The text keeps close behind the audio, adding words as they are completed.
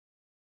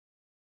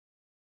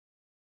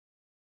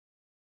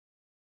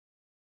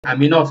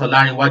Aminat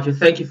Olaniwaju,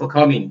 thank you for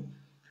coming.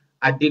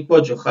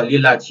 Adepoju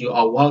Khalilat, you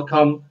are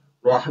welcome.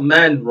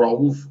 Rahman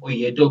Rauf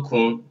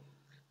Oyedokun,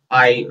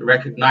 I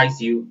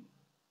recognize you.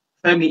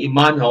 Femi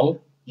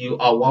Emmanuel, you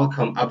are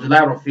welcome.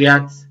 Abdullah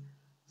Rafiat,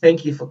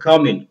 thank you for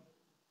coming.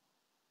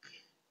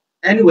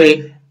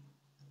 Anyway,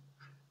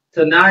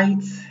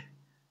 tonight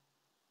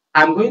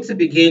I'm going to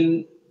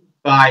begin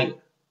by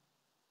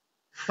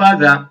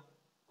further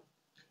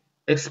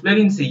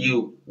explaining to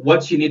you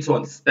what you need to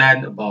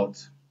understand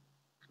about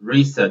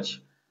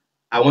research.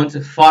 I want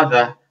to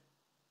further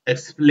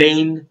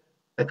explain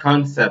the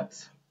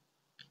concept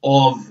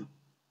of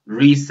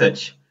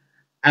research.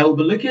 I will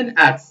be looking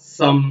at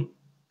some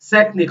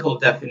technical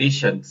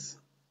definitions,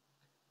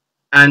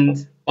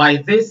 and by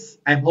this,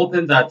 I'm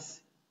hoping that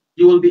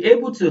you will be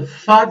able to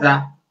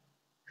further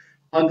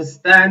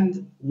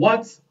understand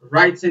what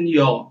writing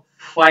your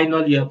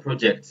final year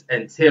project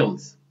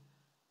entails.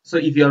 So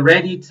if you're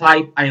ready,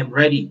 type I am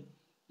ready.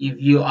 If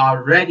you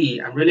are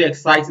ready, I'm really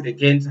excited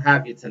again to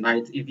have you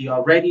tonight. If you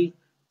are ready,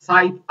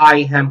 type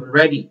I am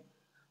ready.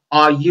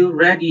 Are you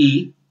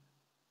ready?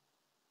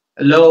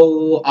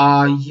 Hello,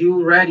 are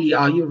you ready?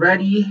 Are you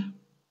ready?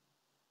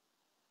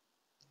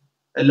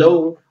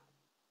 Hello.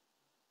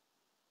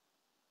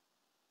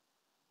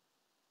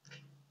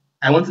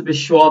 I want to be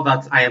sure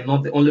that I am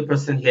not the only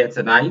person here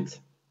tonight.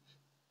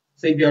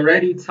 So if you're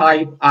ready,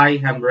 type I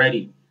am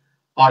ready.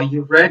 Are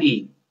you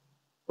ready?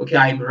 Okay,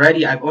 I am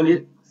ready. I've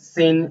only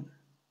seen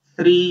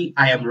three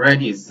I am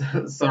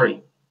readies.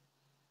 Sorry.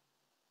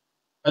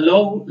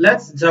 Hello,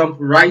 let's jump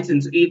right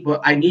into it,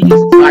 but I need you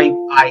to type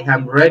I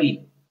am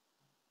ready.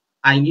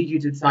 I need you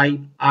to type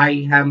I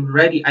am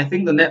ready. I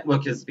think the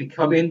network is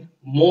becoming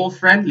more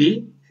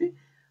friendly.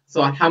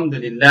 So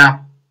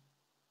Alhamdulillah.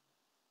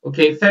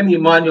 Okay, Femi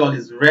Emmanuel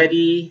is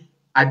ready.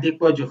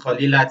 Adepoju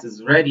Khalilat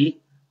is ready.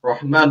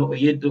 Rahman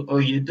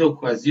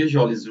Oyedoku, as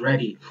usual, is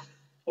ready.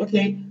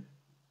 Okay,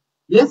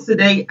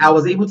 yesterday I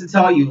was able to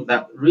tell you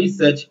that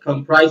research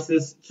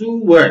comprises two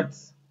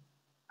words.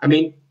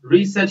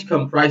 Research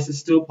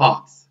comprises two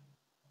parts.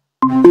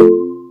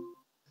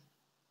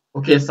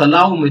 Okay,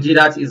 Salahu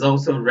Mujidat is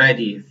also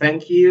ready.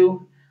 Thank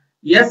you.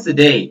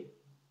 Yesterday,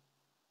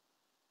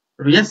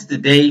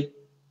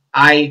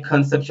 I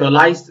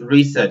conceptualized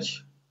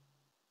research.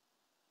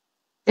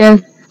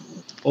 Yes,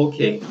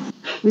 Okay.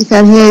 we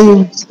can hear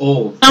you.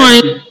 Oh,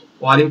 thank you.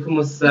 Wa alaikum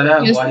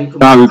assalam. Yes. Wa alaikum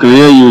Yeah, we can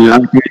hear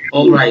assalam. you.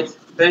 All right.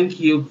 Thank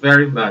you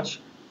very much.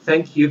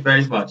 Thank you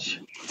very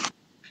much.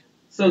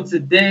 So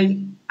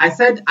today, I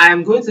said I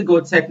am going to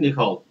go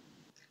technical.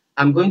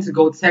 I'm going to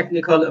go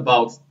technical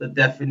about the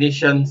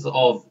definitions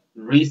of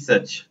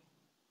research.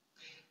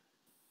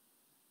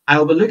 I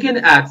will be looking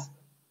at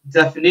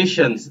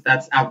definitions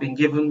that have been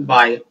given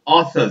by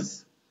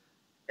authors,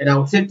 and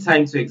I'll take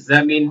time to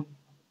examine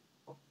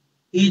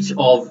each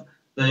of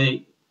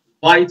the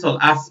vital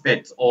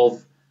aspects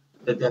of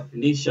the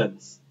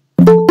definitions.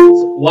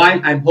 So while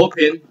I'm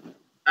hoping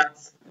that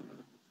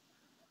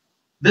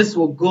this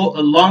will go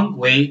a long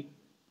way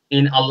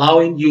in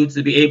allowing you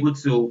to be able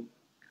to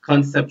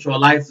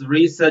conceptualize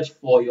research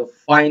for your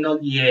final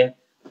year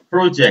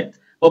project.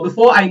 But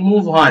before I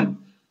move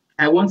on,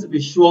 I want to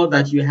be sure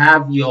that you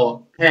have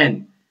your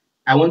pen.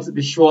 I want to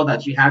be sure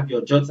that you have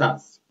your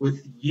jotters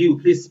with you.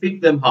 Please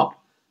pick them up.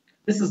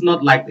 This is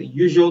not like the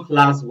usual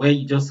class where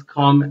you just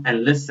come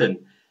and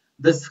listen.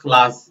 This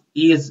class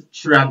is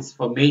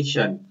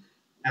transformation.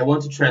 I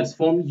want to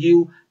transform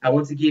you. I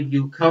want to give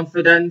you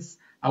confidence.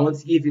 I want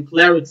to give you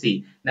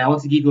clarity. And I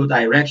want to give you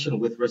direction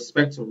with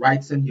respect to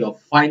writing your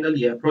final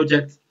year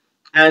project.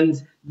 And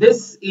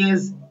this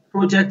is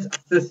project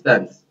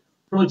assistance.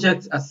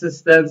 Project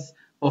assistance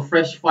for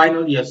fresh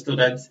final year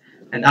students.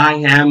 And I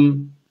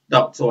am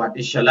Dr.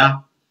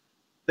 Adishala,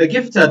 the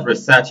gifted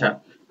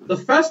researcher. The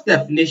first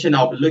definition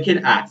I'll be looking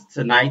at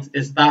tonight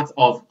is that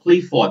of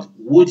Clifford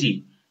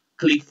Woody.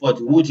 Clifford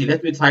Woody.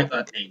 Let me type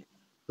that in.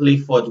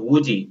 Clifford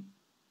Woody.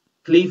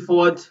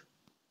 Clifford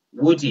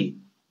Woody.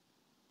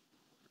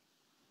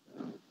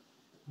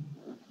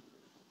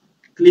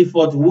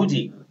 Clifford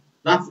Woody.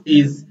 That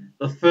is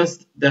the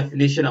first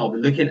definition I'll be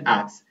looking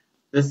at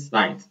this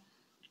night.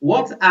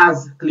 What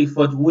has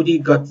Clifford Woody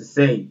got to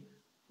say?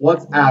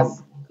 What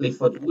has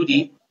Clifford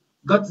Woody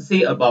got to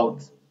say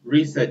about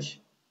research?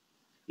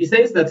 He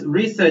says that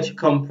research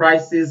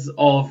comprises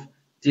of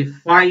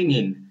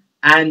defining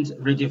and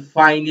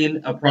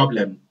redefining a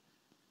problem.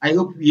 I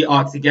hope we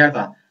are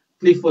together.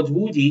 Clifford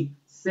Woody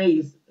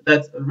says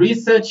that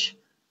research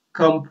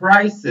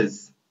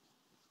comprises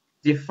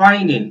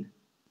defining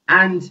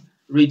and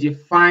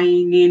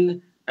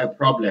redefining a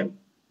problem,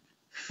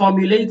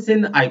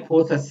 formulating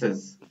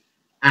hypotheses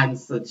and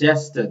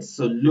suggested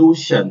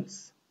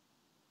solutions,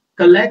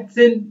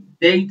 collecting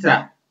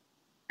data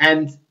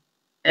and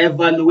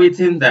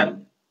evaluating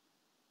them,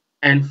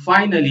 and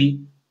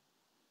finally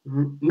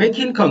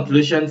making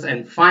conclusions,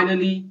 and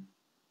finally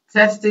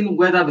testing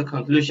whether the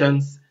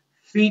conclusions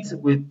fit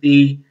with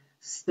the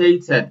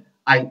stated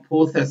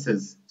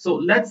hypothesis. So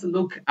let's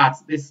look at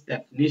this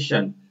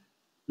definition.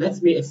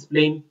 Let me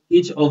explain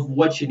each of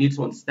what you need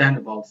to understand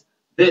about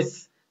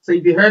this So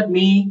if you heard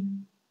me,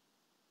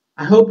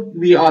 I hope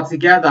we are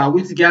together. Are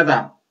we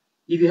together?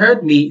 If you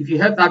heard me, if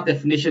you heard that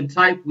definition,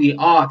 type we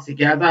are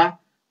together.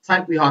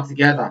 Type we are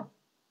together.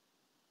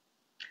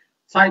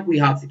 Type we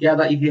are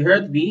together. If you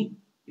heard me,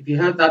 if you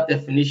heard that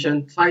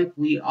definition, type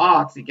we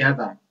are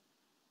together.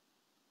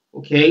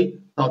 Okay,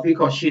 Tawfiq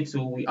or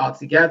Shitu, we are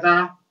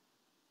together.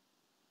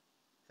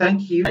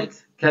 Thank you.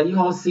 Right. Can you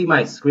all see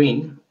my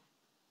screen?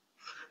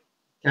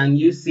 Can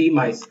you see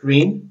my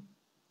screen?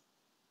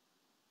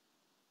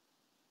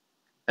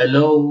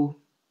 Hello?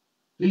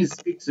 Please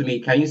speak to me.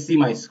 Can you see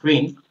my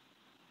screen?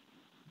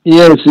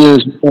 Yes, yes.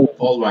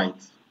 All right.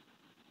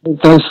 I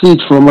can see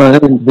it from my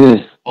end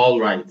there. All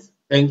right.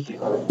 Thank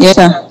you. Yes,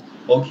 sir.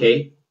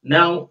 Okay.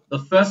 Now, the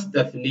first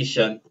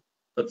definition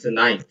for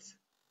tonight.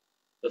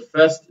 The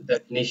first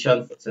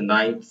definition for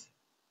tonight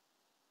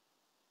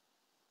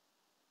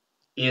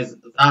is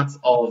that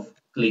of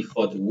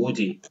Clifford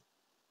Woody.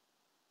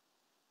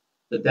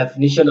 The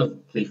definition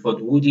of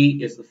Clifford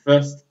Woody is the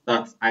first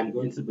that I'm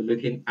going to be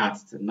looking at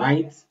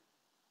tonight.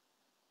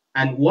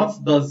 And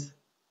what does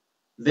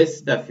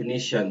this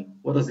definition,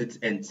 what does it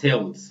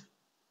entail?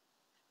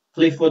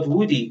 Clifford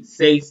Woody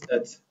says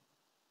that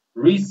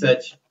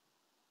research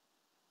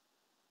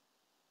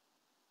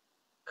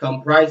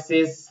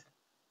comprises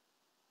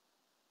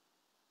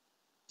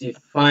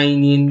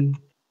defining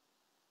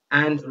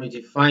and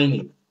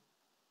redefining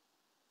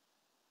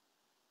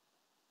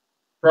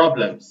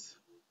problems.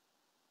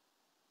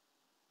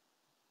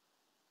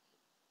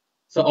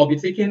 So I'll be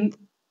taking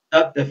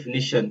that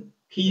definition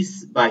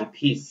piece by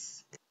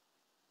piece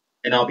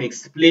and I'll be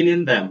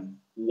explaining them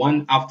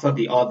one after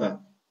the other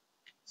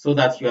so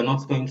that you are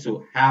not going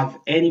to have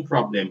any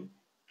problem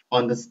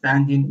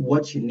understanding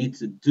what you need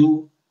to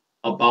do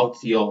about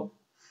your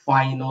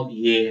final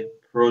year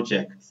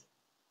project.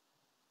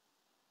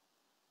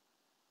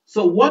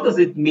 So what does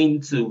it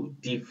mean to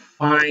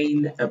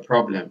define a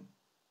problem?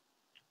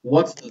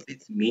 What does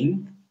it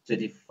mean to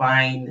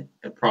define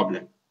a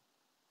problem?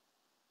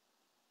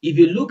 If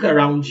you look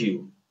around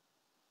you,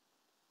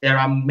 there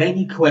are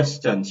many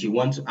questions you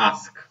want to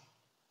ask.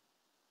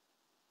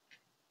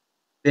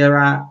 There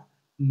are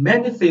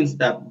many things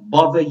that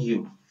bother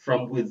you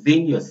from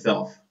within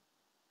yourself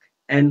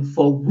and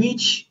for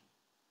which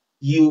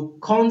you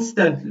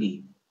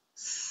constantly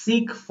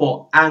seek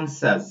for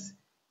answers.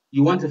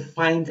 You want to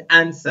find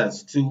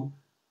answers to,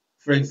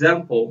 for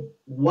example,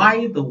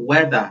 why the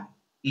weather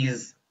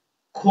is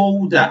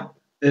colder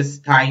this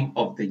time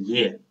of the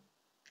year.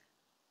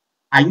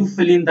 Are you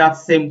feeling that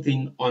same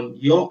thing on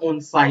your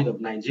own side of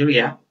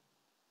Nigeria?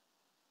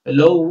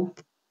 Hello?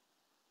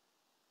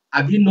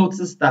 Have you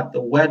noticed that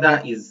the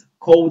weather is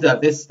colder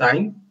this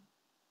time?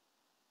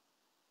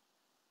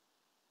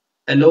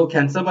 Hello,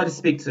 can somebody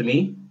speak to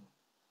me?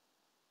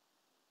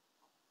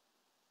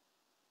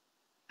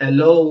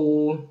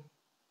 Hello?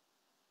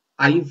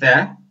 Are you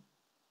there?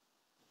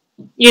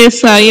 Yes,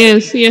 sir.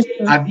 Yes, yes,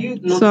 sir. Have you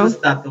So,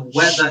 noticed that the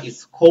weather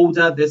is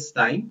colder this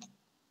time?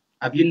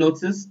 Have you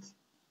noticed?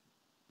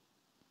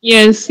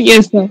 yes,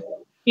 yes, sir.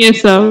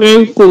 Yes, sir.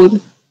 Very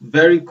good.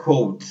 Very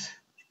cold.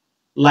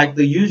 Like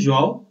the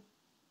usual,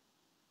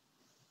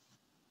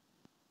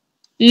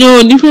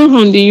 No, different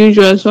from the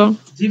usual, sir.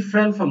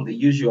 different from the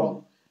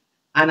usual.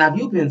 And have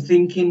you been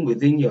thinking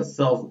within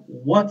yourself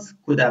what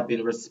could have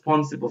been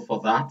responsible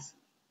for that?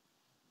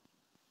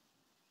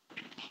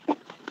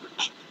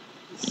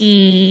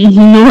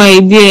 No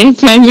idea.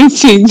 Climate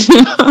change.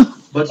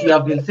 But you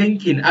have been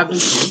thinking,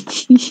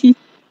 haven't you?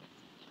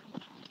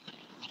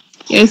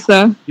 Yes,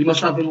 sir. You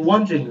must have been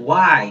wondering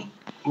why.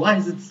 Why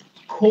is it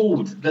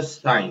cold this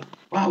time?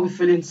 Why are we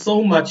feeling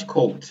so much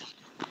cold?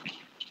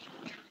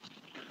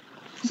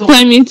 So,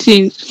 Climate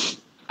change.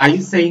 are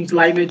you saying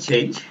climate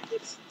change?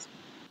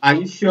 Are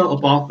you sure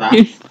about that?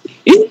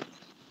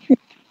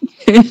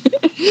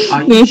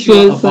 Are you Not sure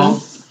sure, sir.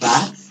 about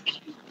that?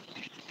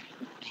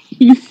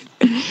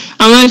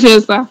 I'm not sure,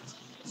 sir.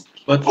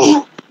 But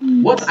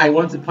what I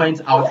want to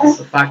point out is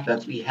the fact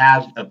that we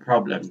have a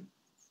problem.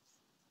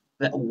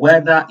 The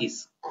weather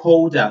is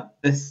colder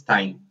this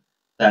time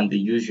than the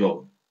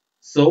usual.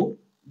 So,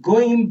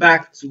 going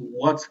back to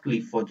what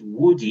Clifford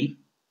Woody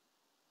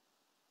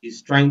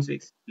is trying to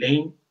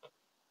explain,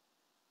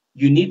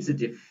 you need to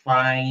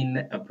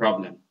define a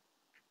problem.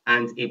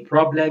 And a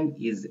problem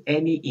is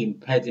any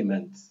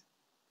impediment,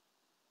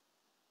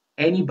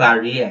 any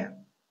barrier,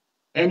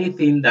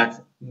 anything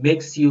that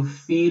makes you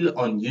feel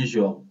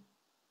unusual,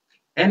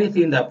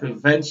 anything that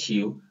prevents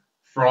you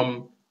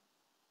from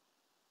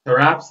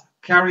perhaps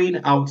carrying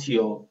out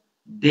your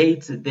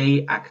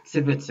day-to-day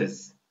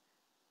activities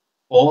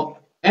or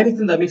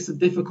anything that makes it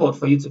difficult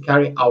for you to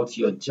carry out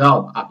your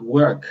job at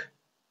work,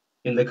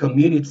 in the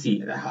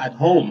community, at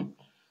home.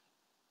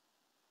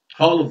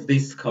 All of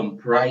this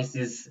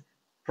comprises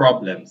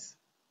problems.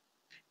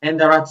 And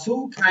there are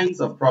two kinds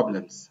of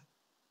problems.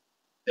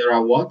 There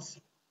are what?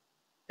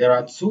 There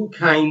are two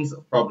kinds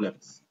of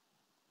problems.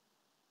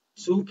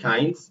 Two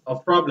kinds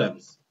of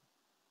problems.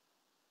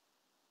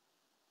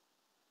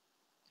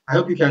 I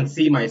hope you can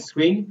see my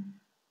screen.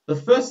 The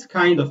first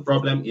kind of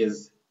problem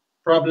is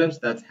problems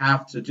that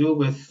have to do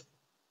with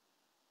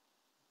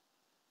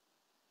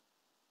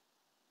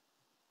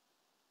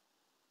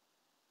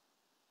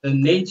the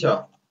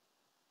nature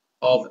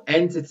of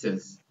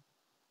entities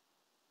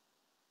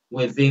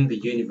within the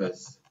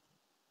universe.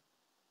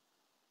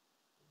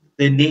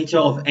 The nature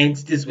of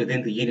entities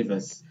within the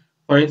universe.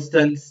 For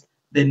instance,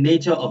 the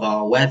nature of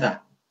our weather.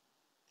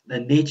 The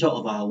nature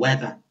of our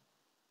weather.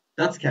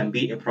 That can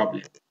be a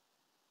problem.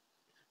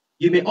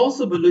 You may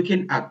also be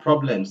looking at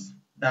problems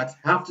that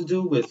have to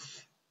do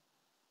with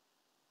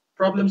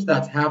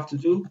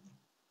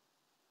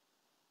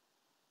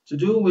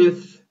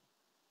with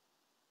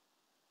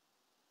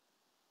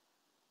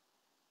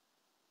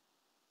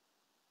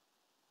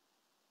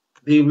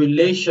the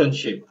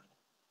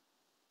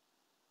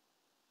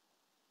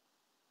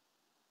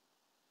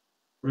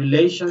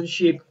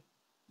relationship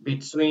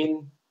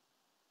between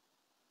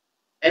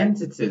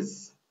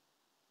entities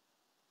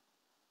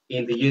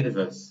in the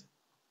universe.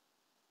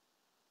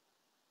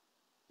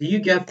 Do you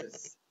get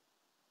this?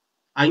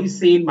 Are you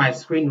seeing my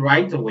screen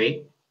right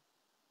away?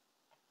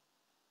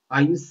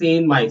 Are you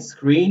seeing my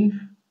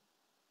screen?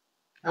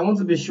 I want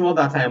to be sure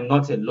that I am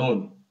not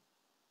alone.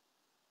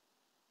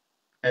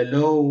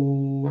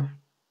 Hello?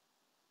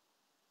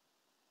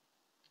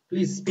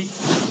 Please speak.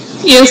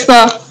 Yes,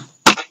 sir.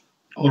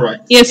 All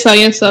right. Yes, sir.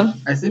 Yes, sir.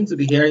 I seem to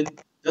be hearing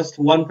just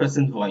one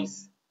person's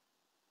voice.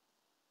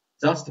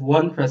 Just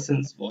one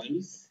person's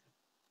voice.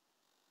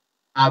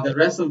 Are the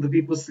rest of the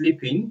people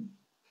sleeping?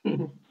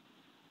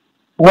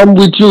 I'm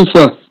with you,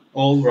 sir.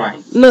 All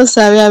right. No,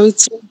 sir, we are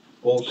with you.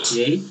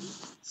 Okay.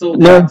 So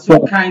there No, are sir.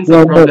 two kinds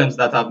No, of no. problems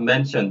that I've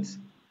mentioned.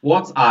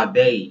 What are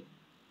they?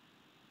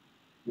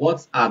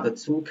 What are the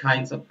two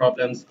kinds of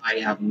problems I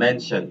have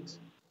mentioned?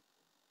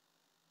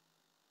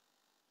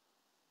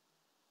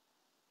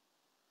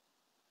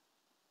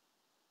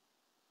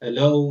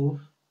 Hello?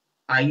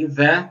 Are you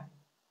there?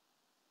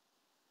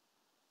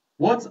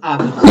 What are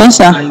the two Yes,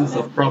 sir. kinds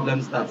of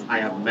problems that I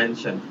have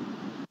mentioned?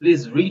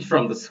 Please read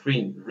from the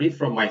screen. Read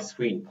from my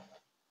screen.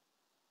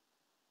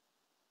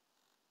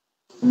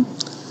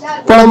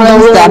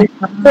 Problems that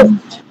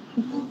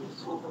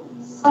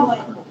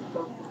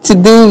to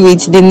do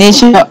with the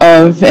nature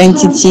of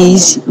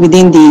entities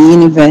within the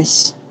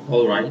universe.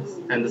 All right.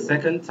 And the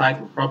second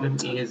type of problem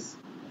is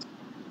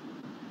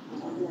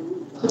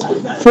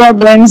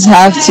Problems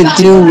have to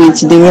do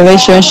with the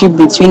relationship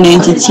between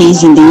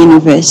entities in the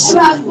universe.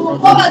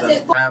 problems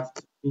that have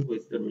to do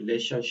with the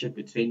relationship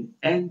between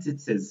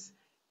entities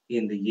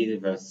in the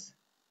universe.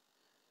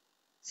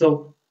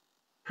 So,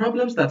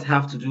 problems that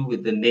have to do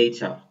with the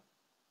nature,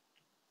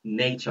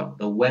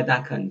 the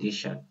weather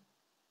condition,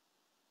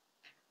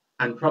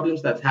 and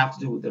problems that have to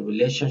do with the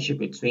relationship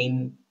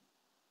between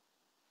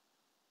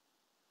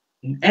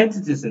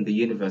entities in the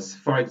universe.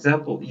 For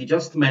example,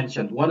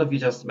 one of you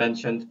just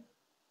mentioned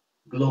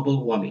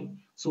global warming.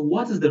 So,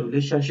 what is the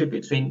relationship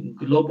between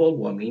global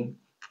warming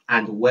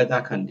and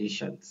weather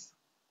conditions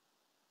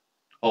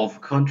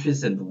of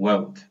countries in the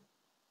world?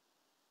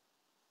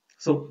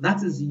 So,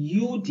 that is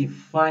you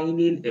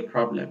defining a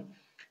problem.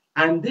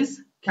 And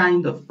this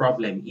kind of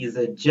problem is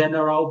a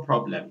general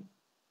problem.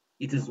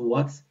 It is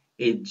what?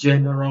 A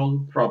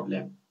general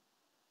problem.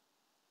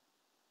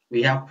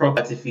 We have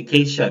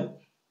desertification.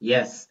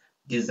 Yes,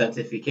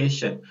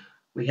 desertification.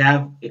 We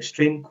have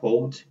extreme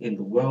cold in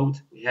the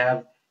world. We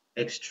have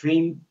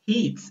extreme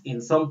heat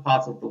in some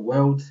parts of the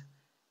world.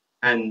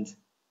 And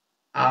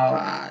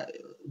uh,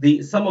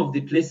 some of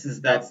the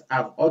places that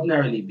have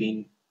ordinarily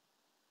been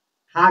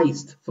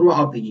highest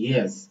throughout the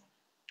years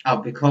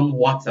have become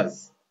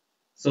waters.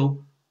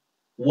 So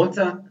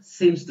water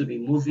seems to be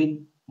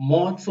moving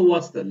more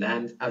towards the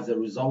land as a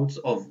result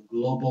of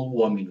global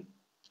warming.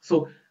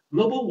 So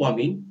global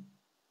warming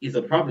is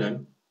a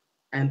problem,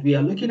 and we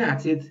are looking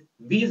at it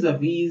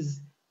vis-a-vis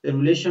the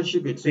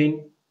relationship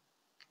between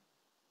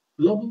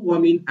global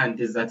warming and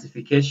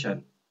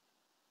desertification.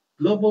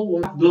 Global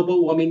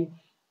warming,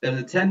 there's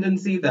a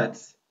tendency that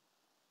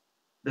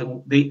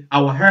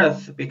our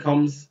Earth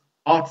becomes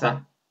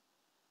hotter.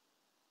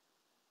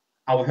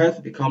 Our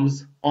Earth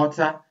becomes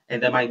hotter,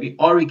 and there might be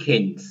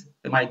hurricanes.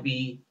 There might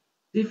be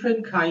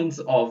different kinds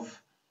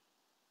of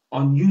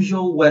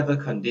unusual weather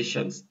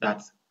conditions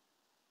that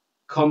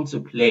come to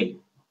play.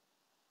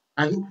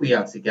 I hope we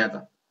are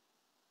together.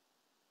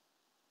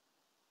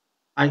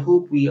 I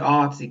hope we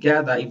are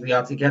together. If we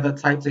are together,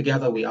 type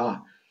together we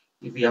are.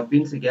 If we have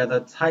been together,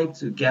 type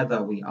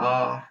together we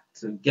are.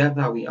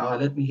 Together we are.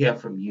 Let me hear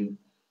from you.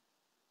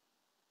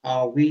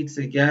 Are we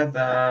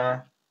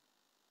together?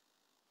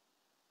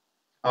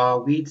 Are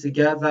we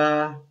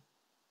together?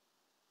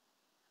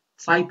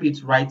 Type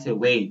it right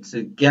away.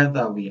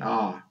 Together we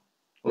are.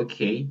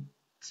 Okay.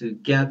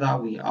 Together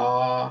we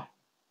are.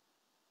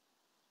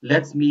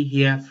 Let me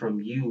hear from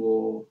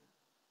you.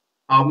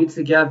 Are we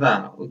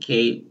together?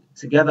 Okay.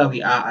 Together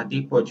we are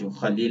Adepoju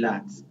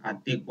Khalilat.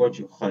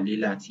 Adepoju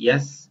Khalilat.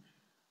 Yes.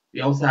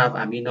 We also have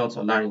Amina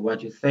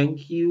Tolariwaju.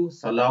 Thank you.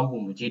 Salahu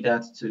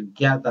Mujidat.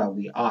 Together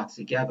we are.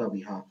 Together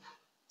we are.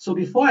 So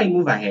before I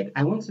move ahead,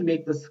 I want to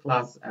make this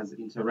class as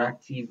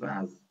interactive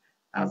as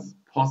as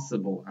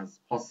possible as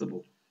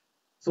possible.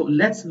 So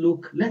let's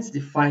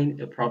define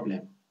a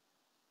problem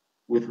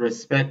with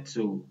respect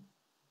to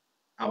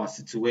our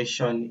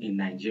situation in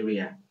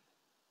Nigeria.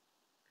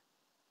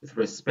 With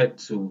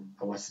respect to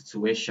our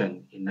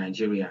situation in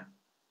Nigeria.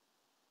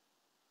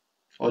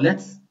 Or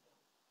let's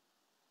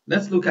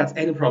look at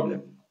any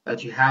problem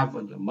that you have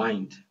on your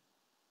mind.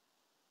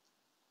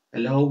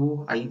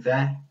 Hello, are you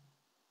there?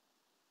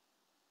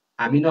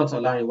 Aminat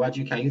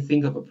Olariwaju, can you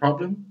think of a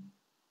problem?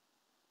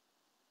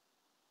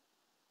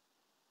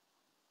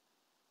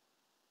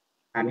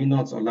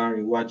 Aminat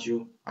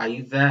Olariwaju, are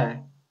you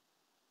there?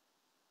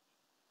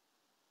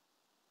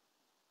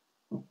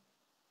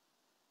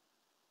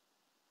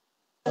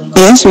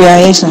 Yes, we are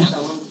here,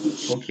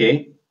 sir.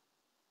 Okay,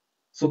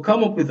 so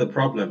come up with a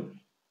problem.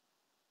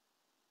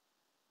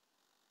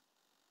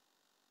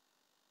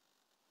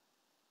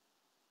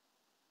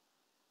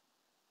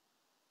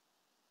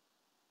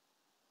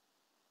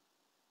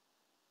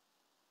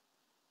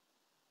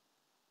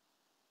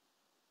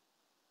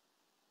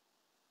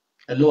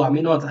 Hello,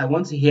 Aminat, I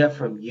want to hear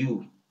from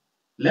you.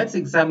 Let's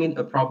examine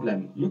a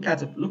problem. Look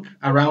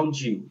around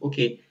you.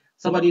 Okay,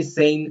 somebody is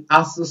saying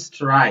ASU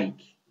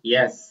strike.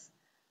 Yes.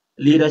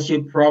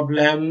 Leadership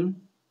problem.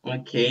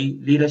 Okay,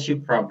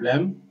 leadership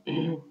problem.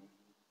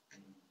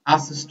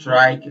 ASU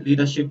strike,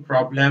 leadership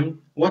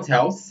problem. What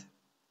else?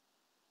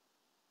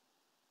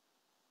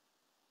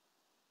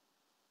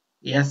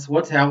 Yes,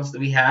 what else do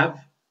we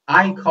have?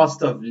 High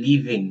cost of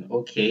living.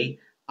 Okay,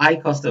 high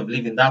cost of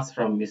living. That's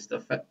from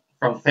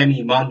from Femi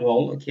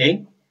Emmanuel.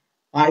 Okay,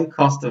 high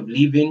cost of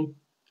living.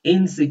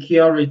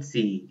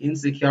 Insecurity.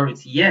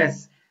 Insecurity.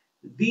 Yes,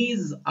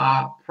 these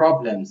are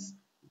problems.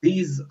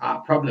 These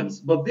are problems.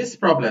 But these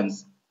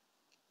problems,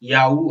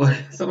 Yahoo.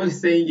 Somebody's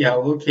saying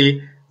Yahoo.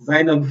 Okay,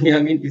 Zainab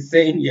Yamin is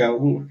saying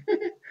Yahoo.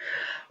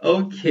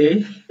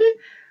 Okay,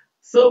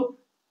 so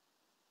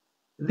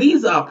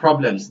these are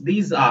problems.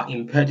 These are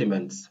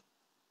impediments.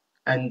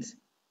 And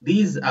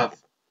these have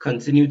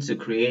continued to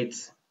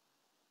create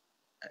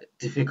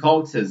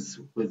difficulties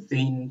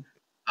within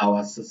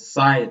our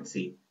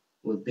society.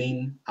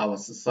 Within our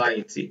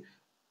society.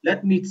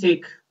 Let me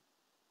take,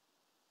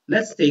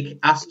 let's take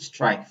ASU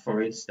strike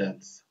for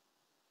instance.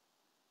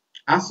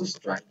 ASU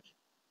strike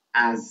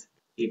as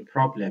a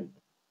problem.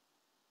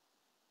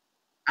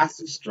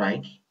 ASU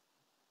strike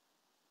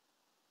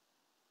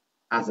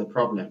as a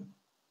problem.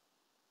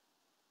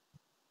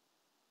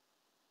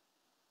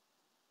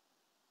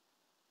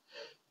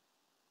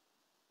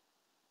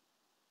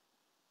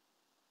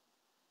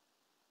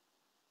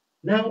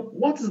 Now,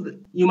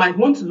 you might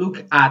want to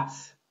look at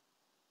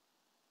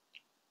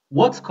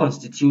what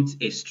constitutes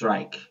a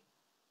strike.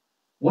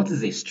 What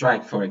is a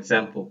strike, for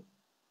example?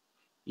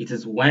 It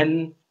is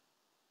when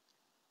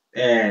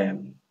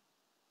um,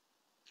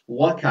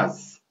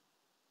 workers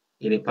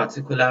in a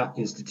particular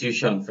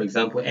institution, for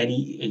example, a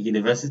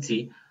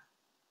university,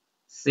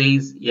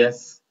 says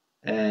yes,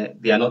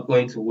 they are not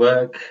going to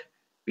work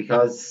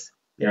because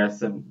there are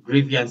some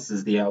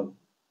grievances they are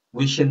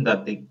wishing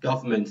that the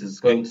government is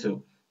going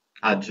to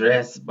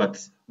address, but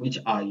which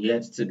are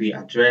yet to be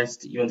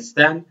addressed. You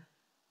understand?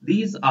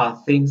 These are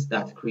things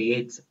that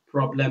create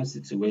problem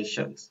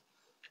situations.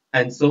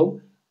 And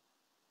so,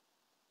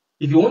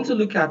 if you want to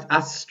look at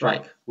ASU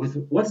strike,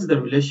 with what is the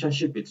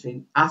relationship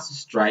between ASU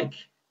strike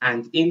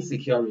and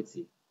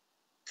insecurity?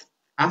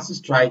 ASU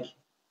strike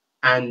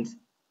and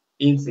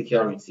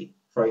insecurity,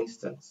 for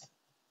instance.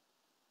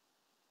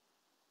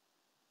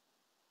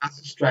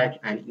 ASU strike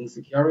and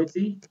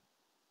insecurity,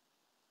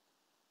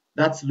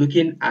 that's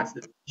looking at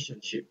the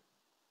relationship.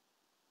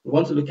 We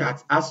want to look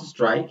at ASU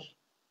strike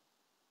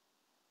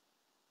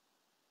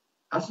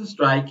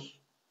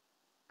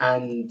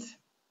and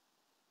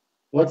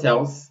what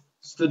else?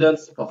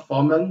 Students'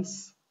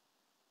 performance.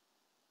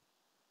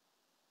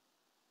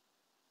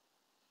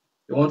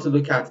 We want to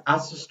look at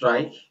ASU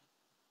strike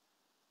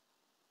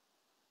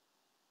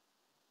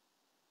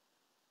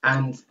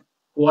and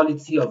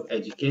quality of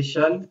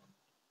education.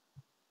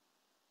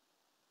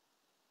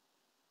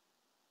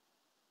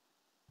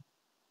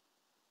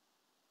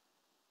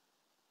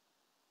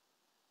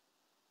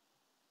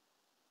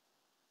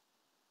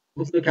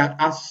 Let's look at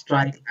ASU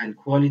strike and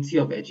quality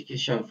of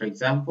education, for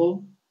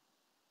example.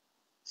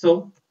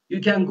 So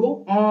you can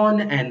go on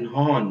and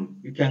on.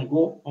 You can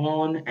go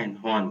on and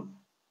on.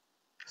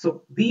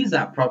 So these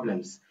are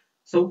problems.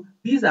 So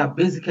these are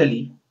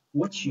basically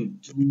what you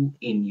do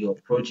in your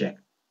project.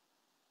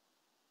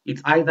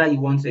 It's either you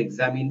want to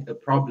examine a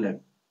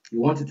problem, you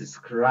want to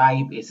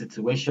describe a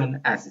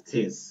situation as it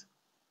is,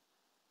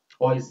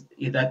 or is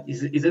it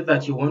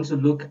that you want to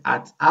look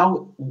at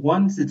how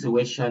one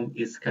situation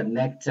is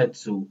connected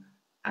to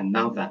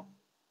another?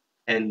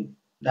 And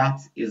that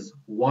is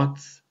what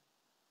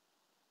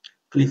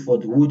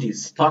Clifford Woody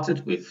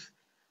started with,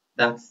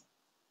 that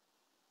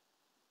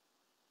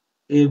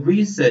a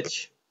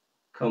research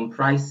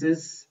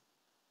comprises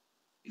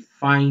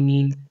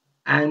defining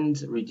and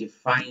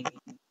redefining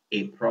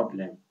a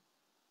problem.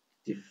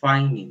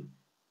 Defining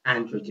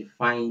and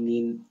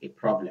redefining a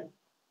problem.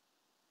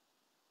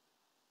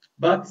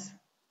 But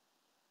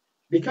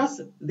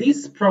Because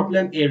these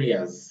problem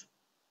areas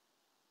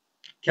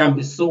can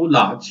be so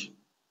large,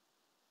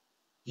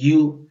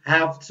 you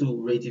have to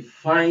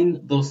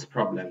redefine those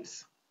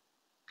problems.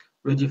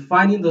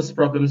 Redefining those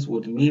problems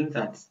would mean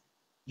that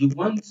you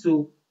want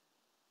to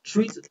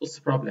treat those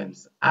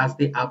problems as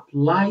they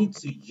apply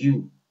to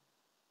you,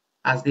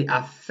 as they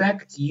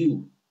affect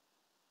you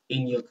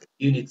in your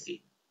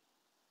community.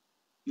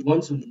 You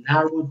want to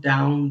narrow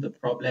down the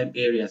problem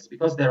areas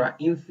because there are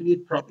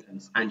infinite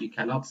problems and you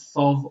cannot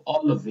solve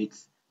all of it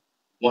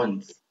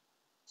once.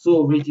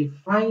 So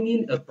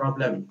redefining a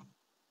problem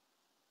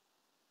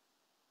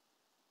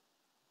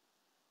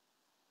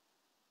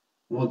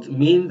would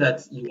mean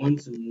that you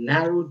want to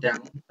narrow down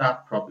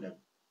that problem,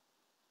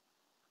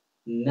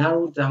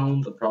 narrow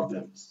down the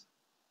problems.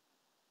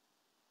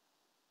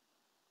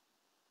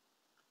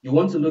 You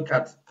want to look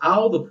at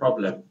how the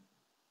problem,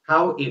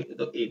 how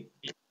a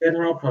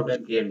general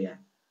problem area,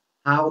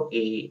 how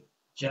a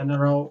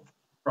general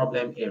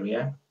problem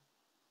area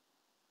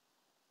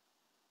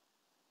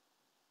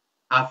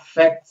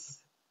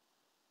affects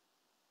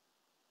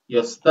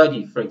your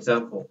study, for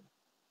example,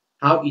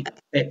 how it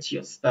affects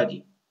your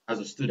study as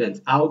a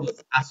student. How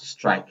does ASU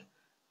strike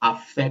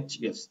affect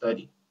your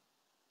study?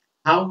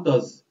 How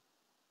does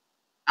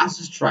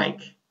ASU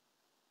strike,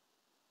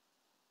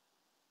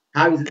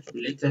 how is it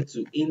related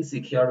to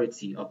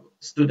insecurity of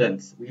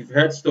students? We've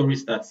heard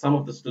stories that some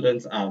of the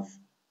students have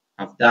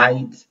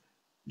died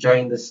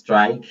during the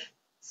strike.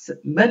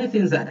 Many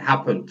things that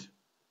happened.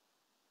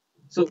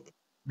 So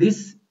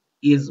this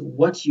is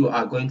what you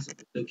are going to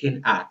be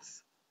looking at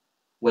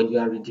when you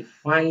are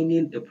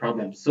redefining a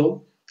problem.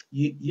 So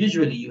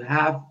usually you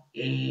have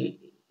a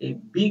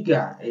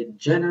bigger, a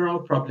general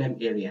problem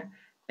area,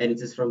 and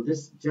it is from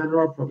this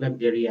general problem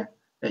area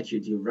that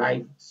you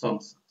derive some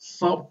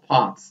sub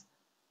parts,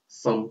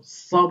 some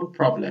sub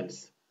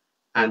problems,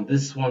 and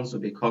this ones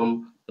will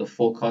become the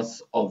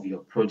focus of your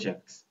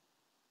project.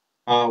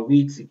 Are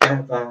we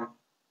together?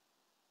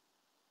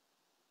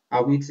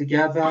 Are we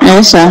together?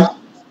 Yes, sir.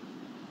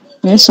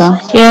 Yes, sir.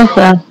 Yes,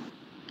 sir.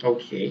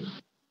 Okay.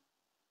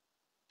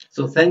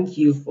 So thank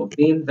you for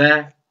being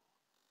there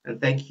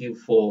and thank you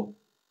for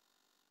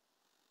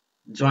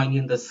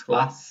joining this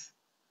class.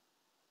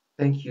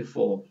 Thank you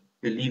for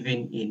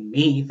believing in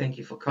me. Thank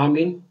you for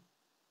coming.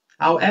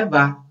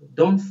 However,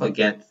 don't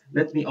forget,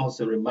 let me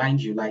also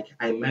remind you, like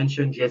I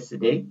mentioned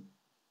yesterday,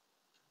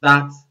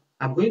 that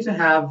I'm going to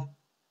have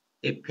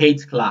a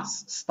paid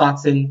class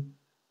starting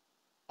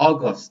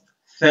August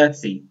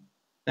 30.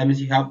 That means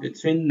you have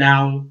between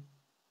now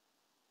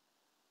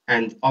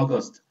and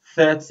August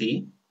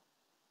 30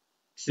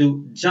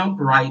 to jump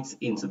right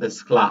into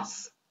this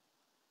class.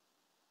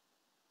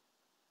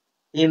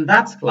 In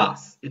that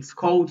class, it's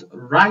called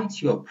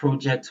Write Your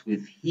Project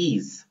with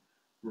Ease.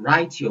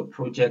 Write Your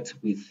Project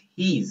with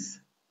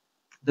Ease,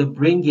 the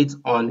Bring It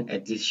On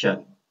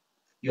edition.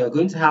 You are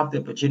going to have the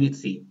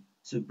opportunity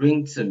to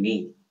bring to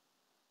me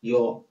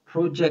your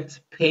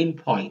project pain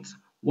points.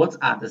 What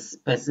are the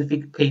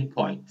specific pain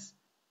points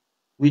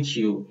which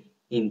you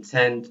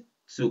intend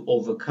to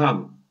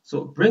overcome?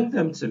 So bring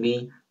them to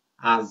me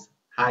as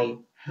I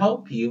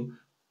help you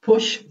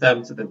push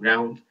them to the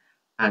ground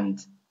and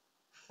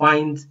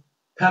find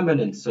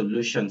permanent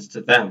solutions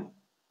to them.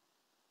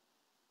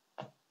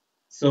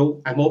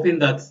 So I'm hoping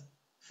that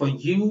for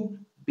you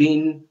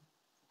being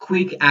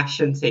quick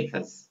action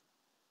takers,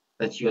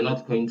 that you're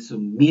not going to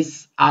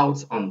miss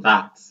out on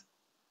that.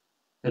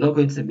 You're not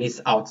going to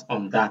miss out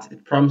on that.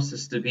 It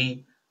promises to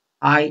be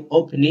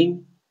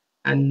eye-opening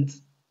and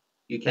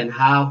you can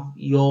have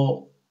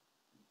your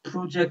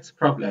project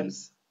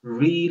problems,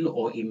 real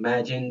or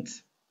imagined,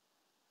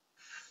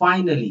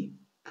 finally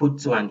put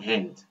to an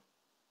end.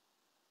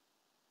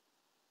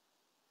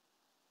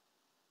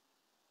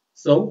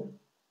 So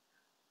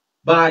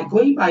by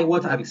going by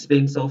what I've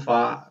explained so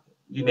far,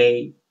 you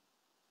may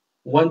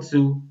want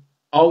to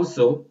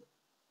also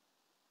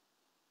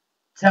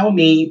tell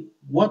me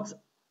what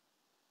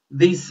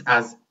this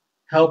has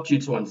helped you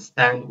to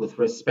understand with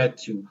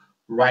respect to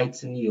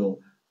writing your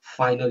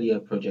final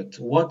year project.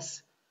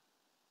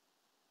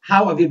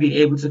 How have you been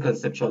able to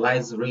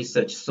conceptualize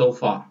research so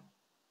far?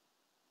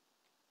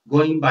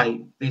 Going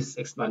by these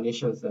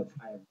explanations that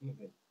I have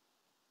given.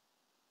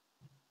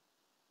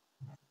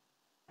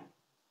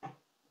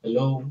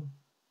 Hello,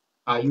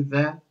 are you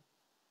there?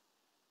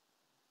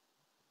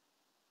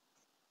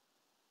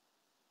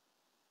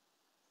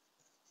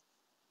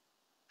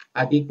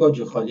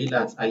 Adikpoju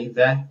Khalilat, are you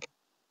there?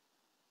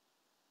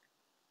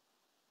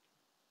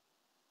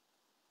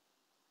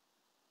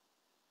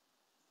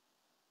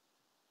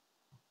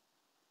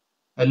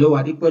 Hello,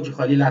 Adikpoju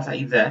Khalilat, are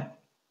you there?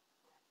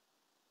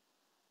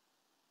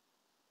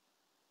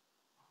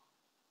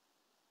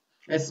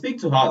 Let's speak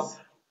to us.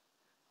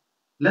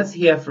 Let's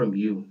hear from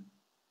you.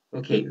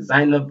 Okay,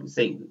 Zainab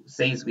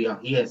says we are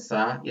here,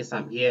 sir. Yes,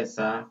 I'm here,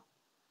 sir.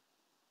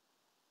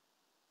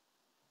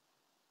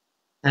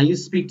 Can you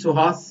speak to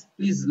us?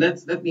 Please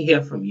let me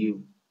hear from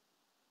you.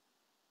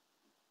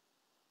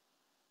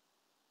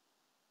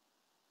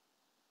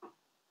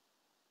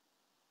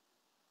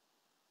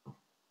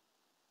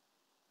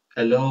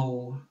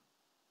 Hello.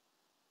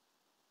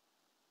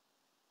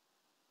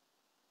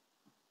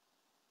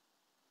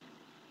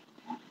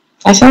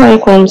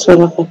 Assalamualaikum warahmatullahi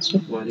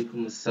wabarakatuh. Wa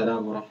alaikum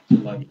assalam wa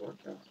rahmatullahi wa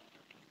barakatuh.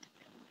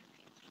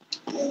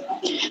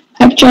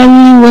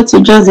 Actually, what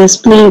you just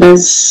explained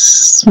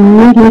has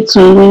made me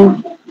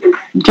to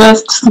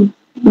just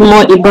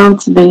more about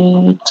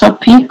the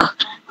topic,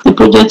 the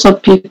project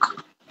topic,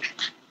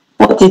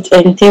 what it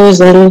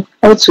entails, and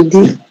how to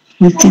deal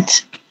with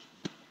it.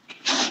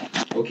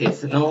 Okay,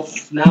 so now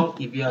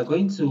if you are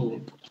going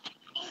to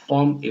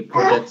form a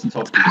project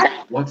topic,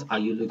 what are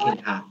you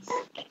looking at?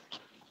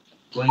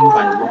 Going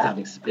by what I've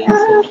explained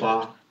so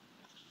far.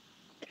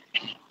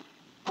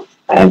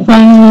 I'm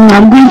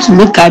going to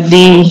look at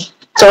the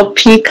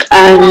topic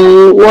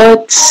and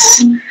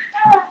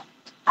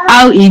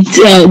how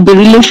the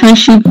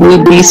relationship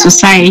with the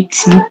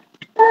society.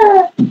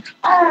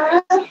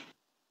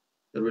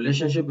 The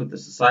relationship with the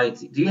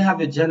society. Do you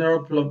have a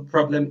general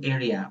problem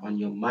area on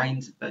your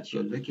mind that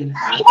you're looking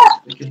at,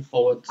 looking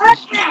forward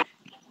to?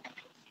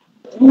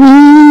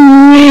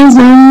 Yes,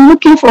 I'm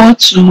looking forward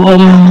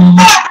to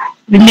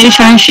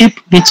relationship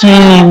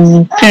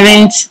between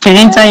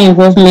parental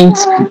involvement,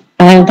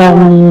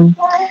 and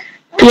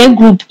peer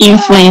group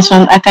influence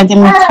on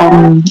academic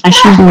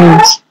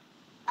achievements.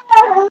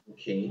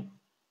 Okay,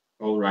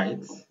 all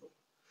right.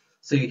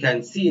 So you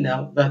can see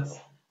now that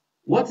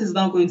what is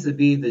now going to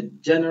be the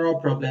general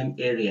problem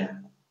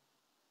area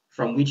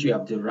from which you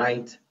have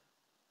derived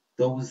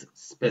those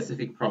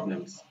specific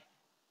problems.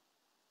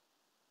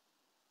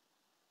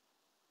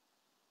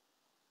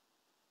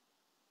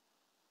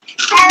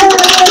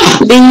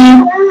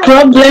 The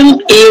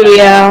problem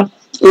area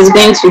is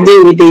going to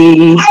do with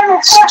the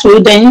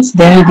students,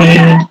 then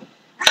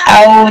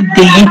how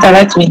they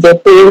interact with their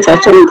parents,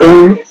 actually,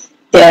 then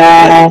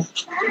their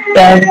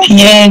their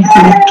peer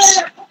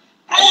groups.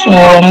 So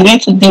I'm going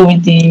to deal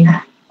with the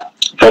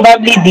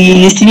probably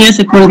the senior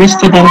secondary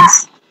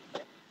students.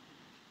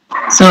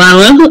 So I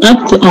will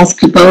have to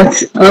ask about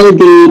how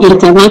they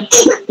interact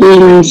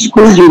in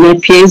schools with their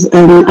peers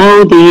and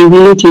how they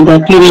relate with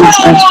their parents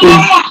at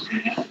home.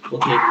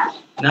 Okay,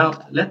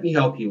 now let me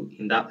help you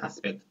in that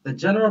aspect. The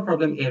general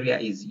problem area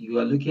is you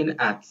are looking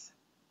at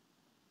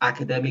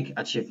academic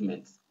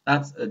achievement.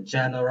 That's a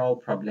general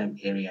problem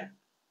area.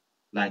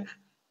 Like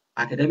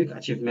academic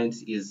achievement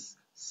is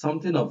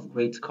something of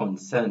great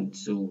concern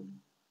to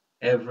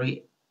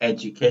every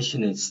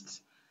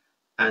educationist,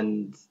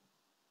 and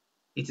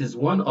it is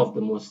one of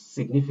the most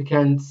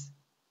significant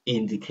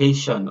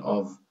indication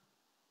of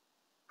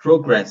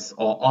progress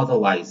or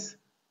otherwise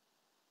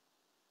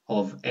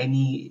of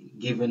any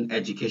given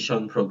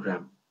education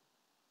program.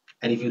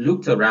 And if you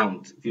looked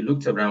around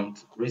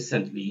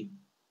recently,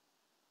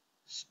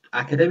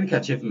 academic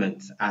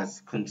achievement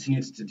has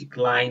continued to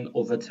decline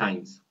over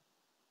time.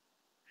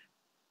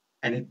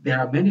 And there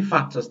are many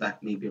factors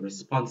that may be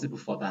responsible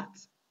for that.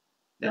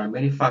 There are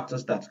many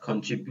factors that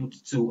contribute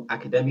to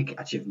academic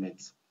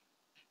achievement.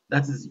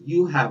 That is,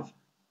 you have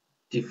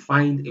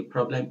defined a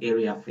problem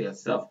area for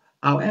yourself.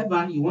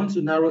 However, you want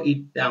to narrow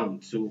it down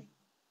to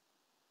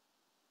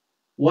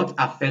what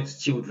affects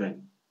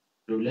children,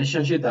 the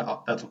relationship that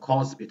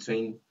occurs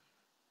between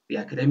the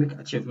academic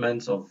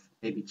achievements of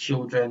maybe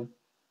children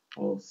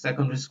or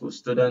secondary school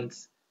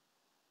students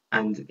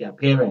and their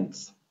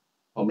parents,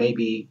 or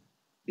maybe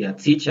their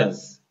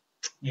teachers.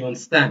 You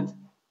understand?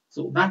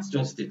 So that's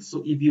just it.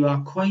 So if you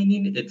are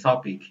coining a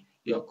topic,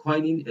 you're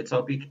coining a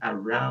topic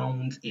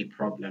around a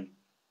problem.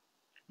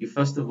 You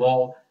first of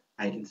all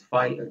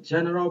identify a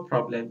general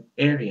problem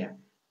area,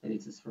 and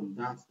it is from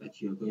that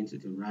that you're going to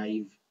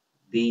derive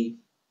the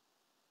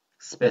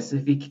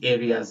specific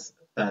areas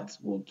that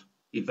would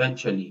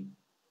eventually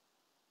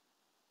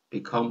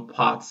become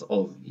parts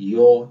of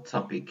your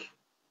topic.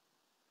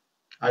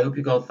 I hope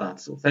you got that.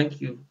 So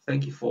thank you.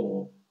 Thank you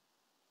for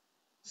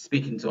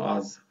speaking to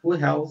us. Who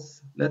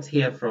else? Let's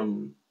hear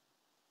from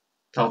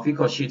Taufik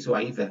or Shitu.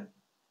 Are you there?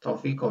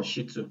 Taufik or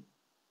Shitu?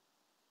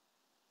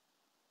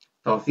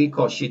 Taufik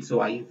or Shitu,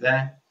 are you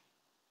there?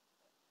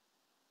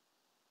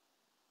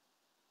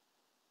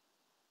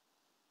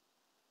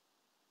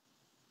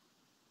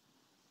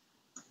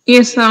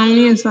 Yes, sir.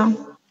 Yes, sir.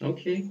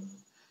 Okay.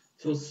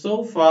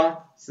 So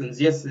far, since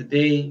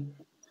yesterday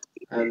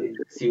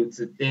until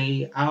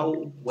today,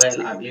 how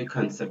well have you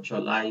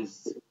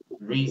conceptualized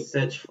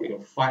research for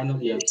your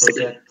final year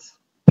project?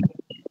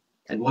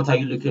 And what are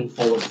you looking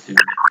forward to?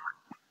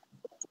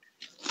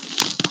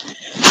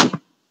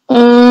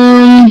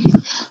 Um,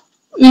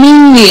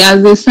 Mainly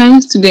as a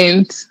science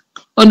student,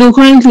 although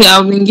currently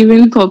I've been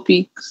given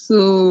topics,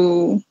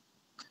 so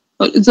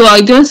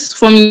I just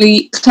from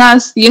the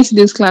class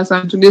yesterday's class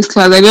and today's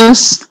class,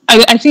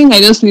 I think I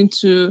just need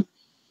to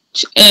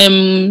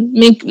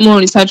make more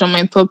research on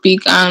my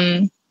topic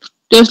and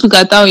just look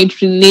at how it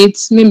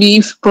relates, maybe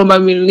if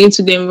probably relate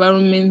to the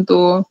environment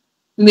or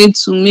relate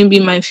to maybe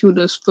my field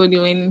of study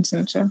or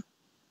anything. Sure.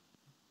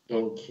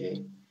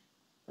 Okay.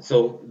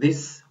 So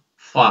this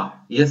far,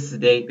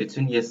 yesterday,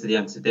 between yesterday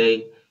and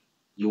today,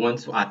 you want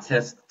to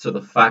attest to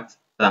the fact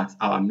that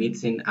our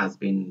meeting has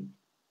been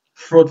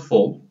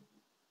fruitful.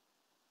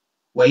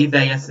 Were you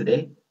there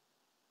yesterday?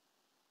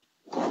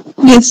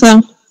 Yes,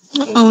 sir.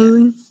 I Okay.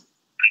 was.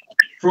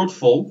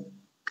 Fruitful.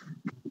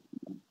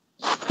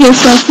 Yes,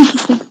 sir.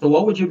 So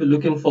what would you be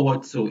looking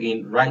forward to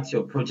in Write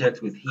Your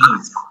Project with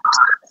Ease?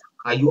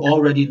 Are you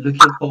already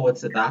looking forward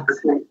to that?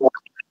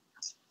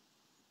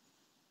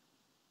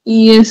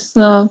 Yes,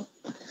 sir.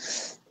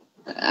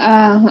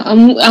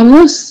 I'm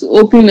just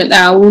hoping that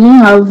I will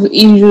not have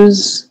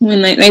issues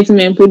when I write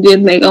my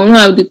project. Like I will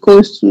not have the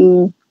course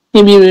to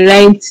maybe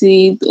rewrite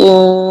it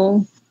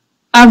or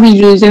have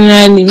issues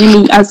generally.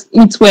 Maybe as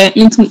it's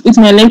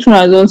my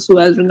lecturers also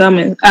as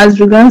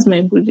regards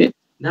my project.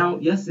 Now,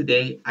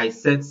 yesterday I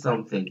said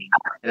something,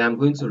 and I'm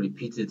going to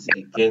repeat it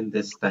again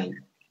this time.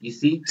 You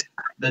see,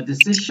 the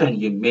decision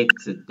you make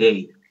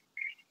today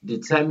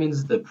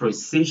determines the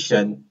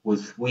precision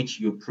with which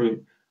you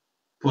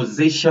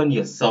position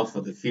yourself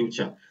for the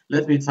future.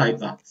 Let me type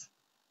that.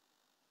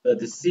 The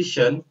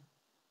decision,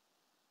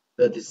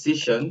 the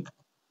decision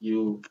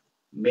you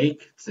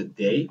make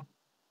today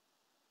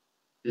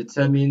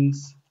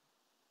determines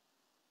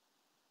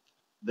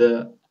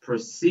the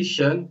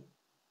precision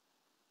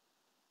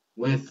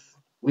with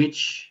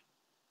which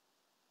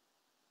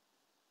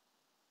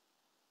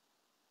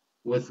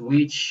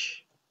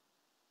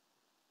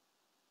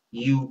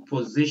you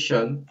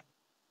position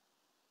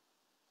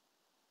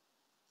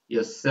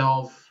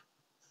yourself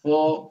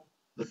for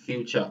the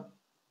future.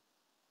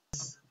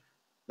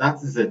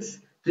 That is it.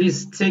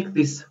 Please take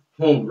this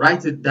home.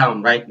 Write it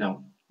down right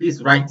now.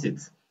 Please write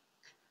it.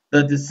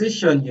 The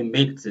decision you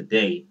make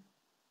today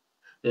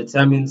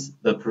determines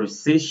the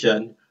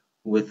precision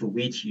with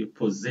which you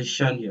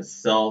position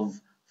yourself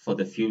for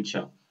the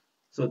future.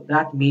 So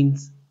that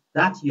means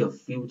that your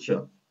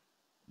future,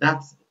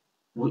 that's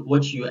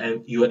what you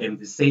are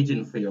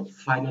envisaging for your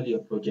final year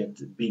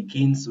project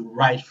begins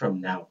right from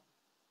now.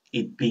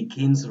 It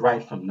begins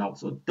right from now.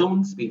 So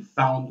don't be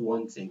found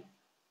wanting.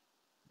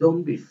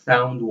 Don't be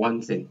found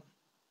wanting.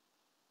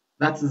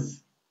 That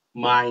is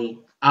my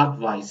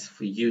advice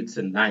for you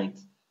tonight.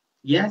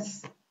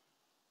 Yes,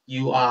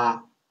 you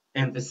are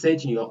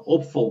envisaging, you're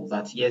hopeful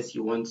that yes,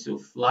 you want to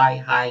fly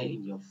high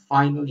in your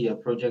final year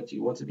project.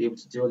 You want to be able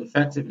to deal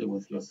effectively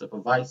with your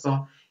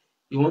supervisor.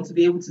 You want to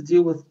be able to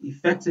deal with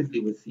effectively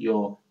with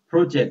your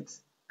project,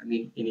 I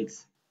mean, in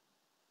its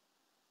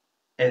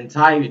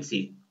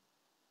entirety.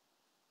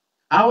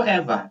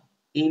 However,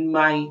 in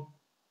my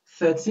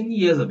 13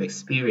 years of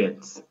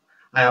experience,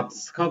 I have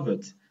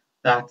discovered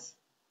that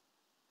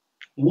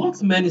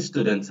what many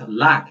students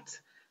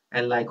lacked,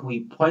 and like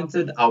we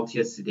pointed out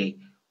yesterday,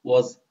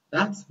 was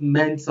that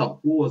mentor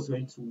who was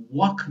going to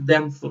walk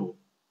them through,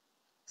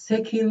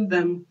 taking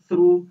them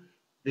through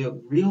the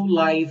real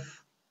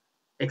life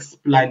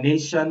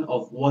explanation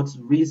of what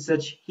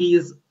research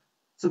is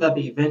so that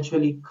they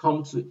eventually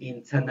come to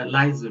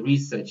internalize the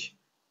research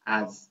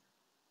as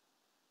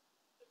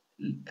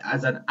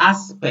an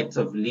aspect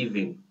of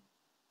living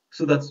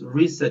so that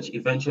research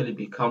eventually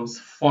becomes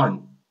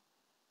fun.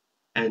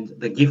 And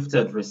the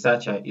gifted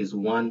researcher is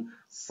one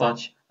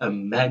such a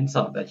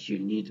mentor that you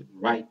need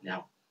right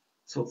now.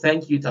 So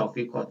thank you,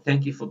 Taufiko.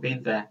 Thank you for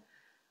being there.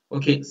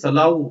 Okay,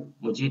 Salahu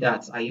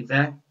Mujidat, are you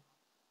there?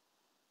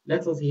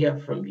 Let us hear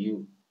from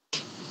you.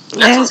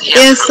 Yes,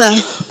 sir.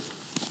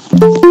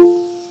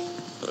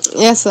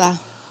 Yes, sir.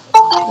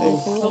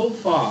 So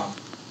far,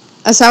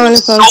 Assalamu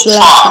alaikum, sir.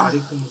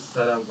 Alaikum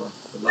assalam wa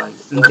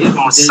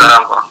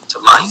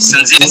rahmatullahi.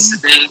 Since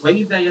yesterday, were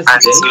you there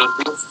yesterday?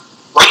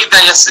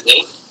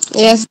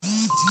 Yes.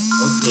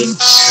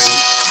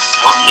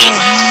 Okay.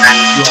 And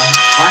you are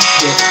back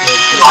here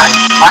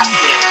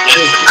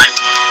again tonight.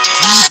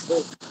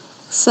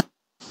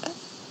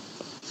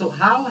 So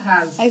how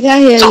has I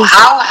can hear you.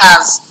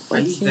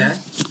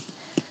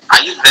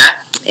 Are you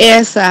there?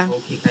 Yes, sir.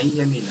 Okay, can you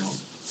hear me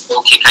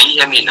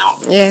now?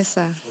 Yes,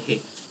 sir.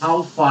 Okay.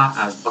 How far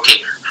as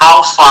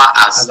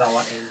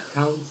our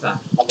encounter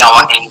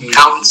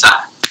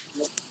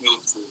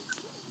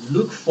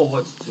look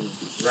forward to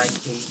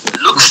writing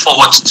the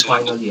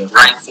final year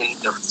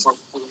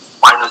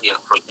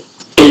project?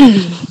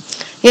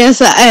 Yes,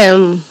 sir.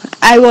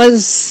 I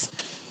was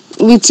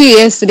with you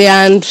yesterday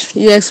and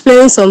you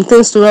explained some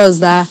things to us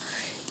that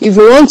if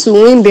we want to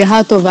win the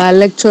heart of our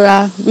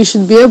lecturer, we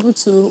should be able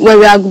to, when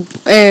we are,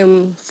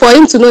 for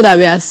him to know that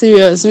we are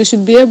serious, we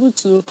should be able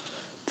to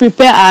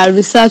prepare our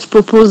research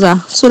proposal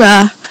so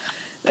that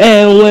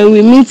when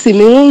we meet him,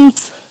 he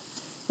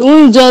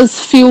won't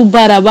just feel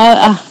bad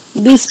about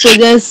this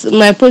project,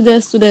 my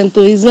project student,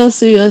 or he's not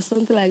serious,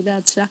 something like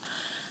that. Yeah.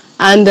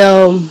 And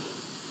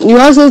you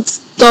also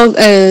told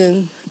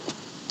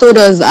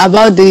us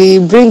about the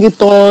Bring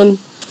It On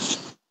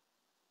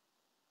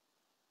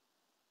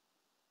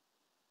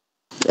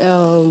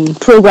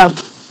program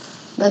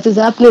that is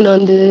happening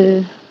on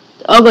the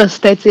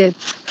August 30th.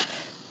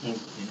 Okay. Are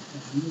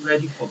you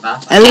ready for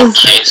that?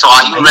 Okay, so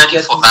are you ready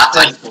for that?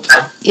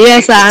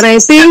 Yes, sir. And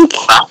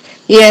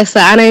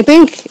I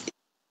think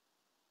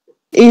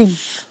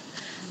if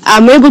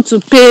I'm able to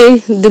pay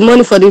the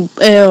money for the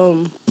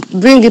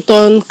Bring It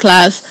On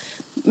class,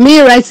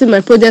 me writing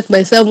my project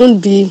myself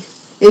won't be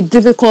a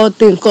difficult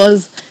thing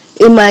because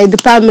in my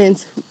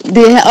department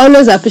they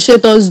always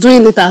appreciate us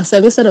doing it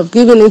ourselves instead of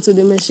giving it to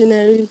the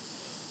machinery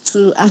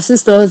to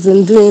assist us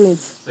in doing it.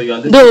 So you're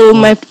looking Though for.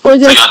 my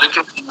project,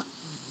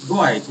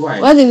 Go ahead. Go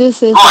what ahead. did you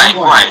say? Go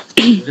ahead.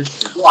 I'm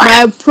listening.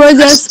 My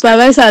project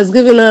supervisor has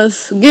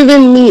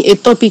given me a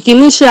topic.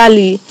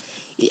 Initially,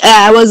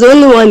 I was the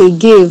only one he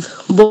gave,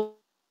 but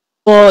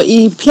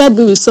he paired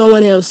me with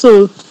someone else,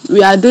 so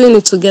we are doing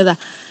it together.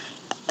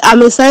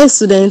 I'm a science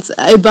student,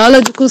 a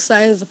biological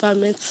science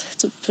department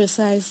to be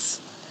precise,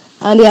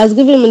 and he has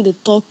given me the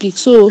topic.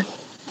 So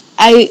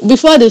I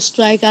before the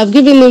strike, I've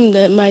given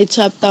him my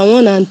chapter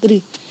 1 and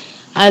 3,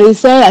 and he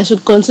said I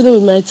should continue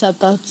with my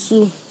chapter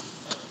 2.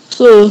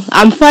 So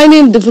I'm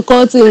finding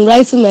difficulty in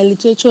writing my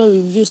literature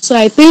review. So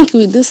I think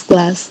with this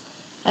class,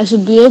 I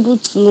should be able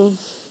to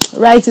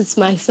write it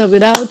myself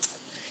without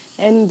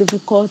any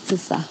difficulty,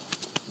 sir.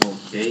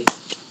 Okay.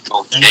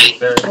 Thank you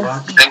very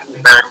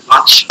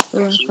much.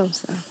 You're welcome,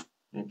 sir.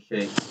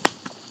 Okay.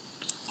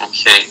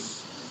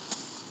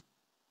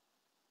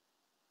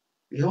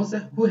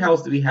 Who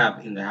else do we have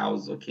in the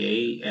house?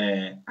 Okay.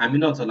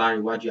 Amina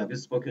Tolariwaju, have you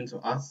spoken to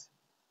us?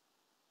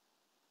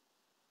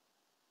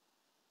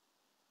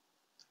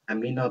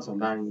 Amina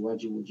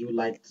Tolariwaju, would you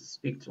like to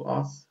speak to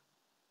us?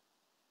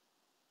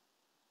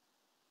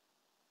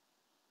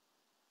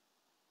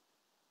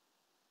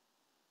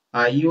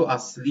 Are you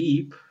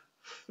asleep?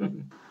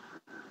 Good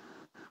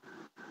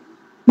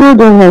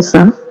evening,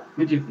 sir.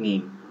 Good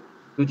evening.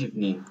 Good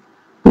evening.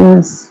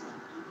 Yes,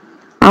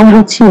 I'm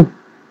with you.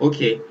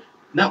 Okay.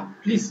 Now,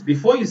 please,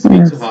 before you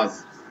speak to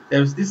us,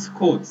 there's this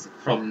quote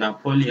from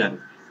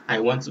Napoleon I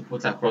want to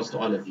put across to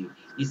all of you.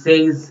 He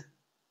says,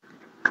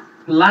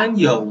 plan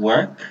your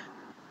work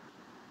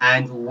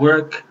and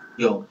work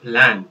your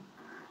plan.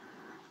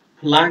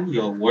 Plan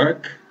your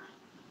work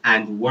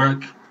and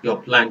work your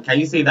plan. Can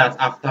you say that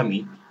after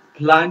me?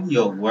 Plan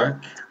your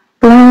work,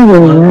 Plan your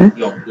work work,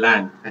 your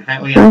plan.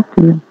 Oh yeah. work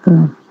your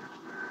plan.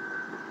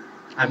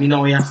 I mean,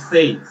 oh yeah,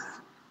 say it.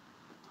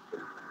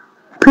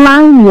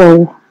 Plan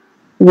your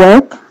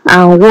work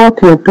and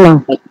work your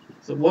plan.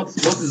 So what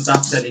is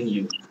that telling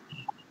you?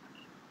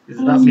 Is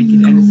that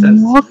making any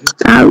sense to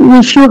you?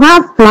 We should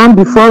have plan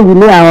before we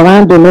lay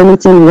around on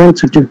anything we want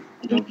to do.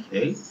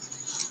 Okay.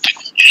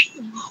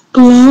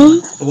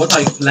 Plan. So what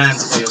are your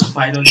plans for your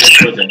final year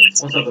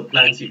project? What are the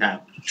plans you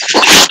have?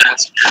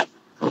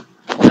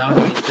 Now do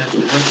you intend to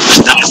work?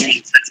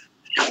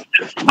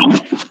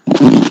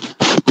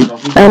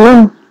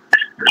 Hello.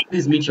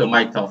 Please mute your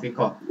mic,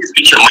 Taufiko.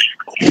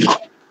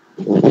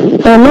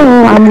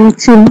 Hello, I'm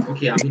with you.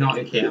 Okay,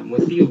 I'm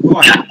with you. Go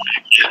ahead.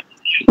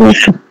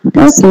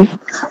 Yes. Okay.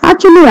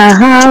 Actually, I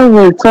have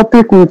a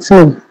topic with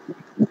me.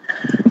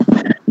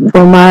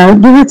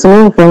 Give it to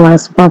me from my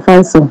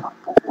supervisor.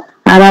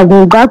 And I've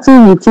been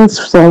battling with it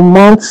some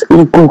months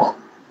ago.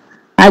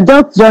 I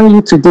just joined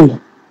you today.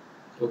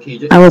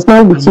 Okay. I was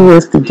not with you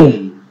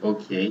yesterday.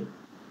 Okay.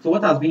 So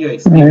what has been your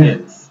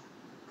experience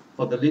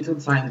for the little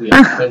time we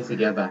have spent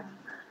together?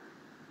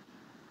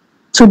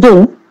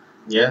 Today?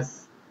 Yes.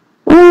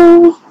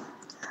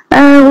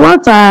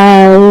 What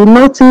I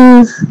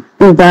noticed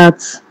is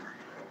that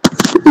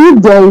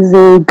if there is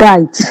a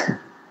guide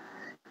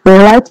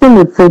in writing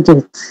a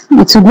project,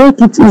 it will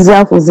make it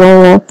easier for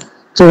someone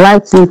to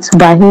write it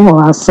by him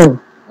or herself.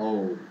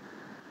 Oh.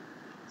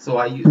 So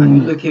are you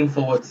looking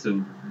forward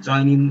to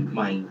joining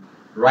my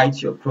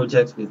Write Your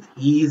Project with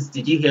Ease?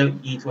 Did you hear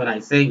it when I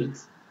say it?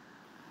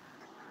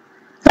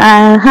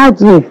 I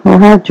heard you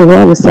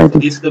when you said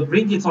it. It's the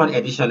Bring It On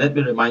edition. Let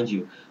me remind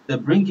you. The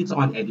Bring It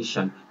On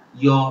edition.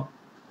 Your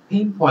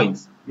pain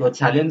points, your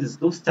challenges,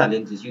 those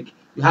challenges, you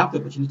have the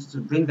opportunity to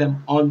bring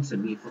them on to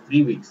me for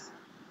 3 weeks.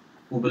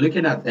 We'll be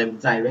looking at them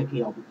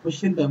directly. I'll be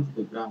pushing them to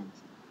the ground.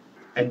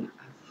 And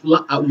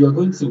you're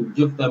going to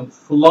give them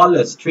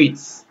flawless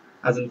treats.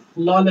 As in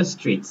flawless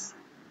treats.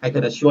 I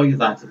can assure you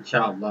that,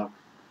 inshallah.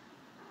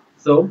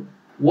 So,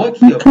 work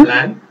your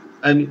plan.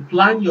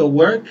 Plan your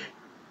work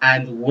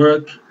and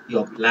work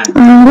your plan.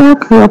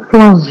 Work your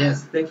plan.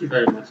 Yes, thank you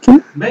very much. Okay.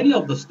 Many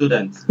of the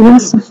students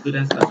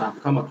that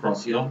I've come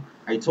across,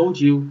 I told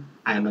you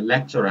I am a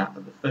lecturer at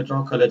the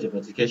Federal College of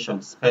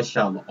Education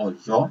Special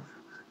Oyo.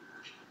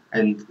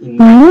 And in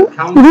my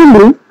encounter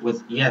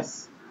with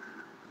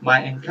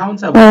my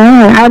encounter with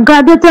I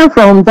graduated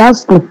from that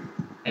school.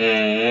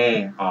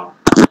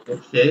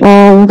 Okay.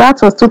 That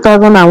was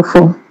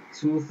 2004.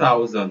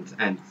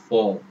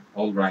 2004.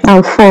 All right.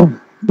 And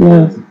 4.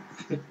 Yes.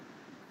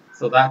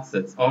 So that's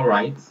it. All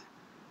right.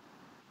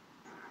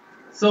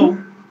 So,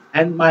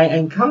 and my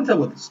encounter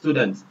with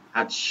students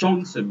had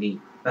shown to me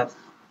that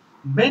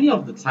many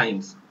of the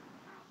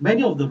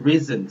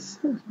reasons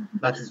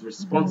that is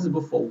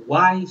responsible for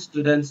why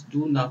students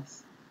do not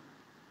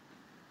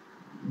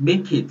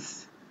make it,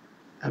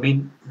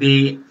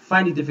 they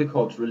find it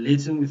difficult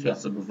relating with their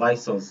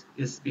supervisors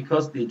is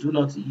because they do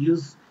not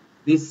use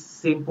this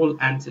simple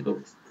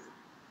antidote.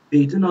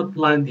 They do not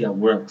plan their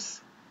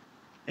works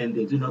and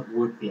they do not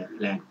work their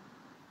plan.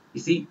 You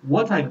see,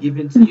 what I'm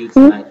giving to you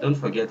tonight, don't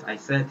forget, I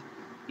said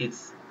it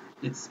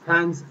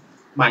spans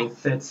my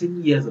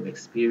 13 years of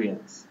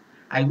experience.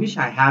 I wish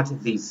I had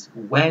this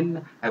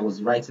when I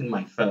was writing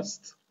my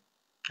first.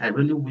 I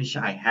really wish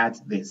I had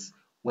this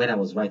when I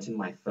was writing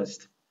my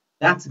first.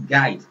 That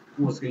guide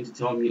who was going to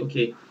tell me,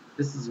 okay,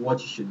 this is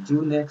what you should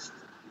do next.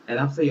 And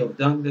after you've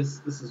done this,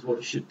 this is what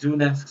you should do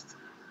next.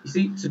 You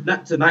see,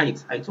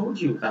 tonight, I told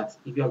you that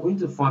if you are going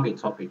to form a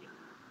topic,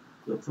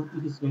 your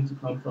topic is going to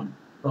come from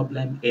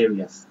problem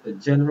areas, the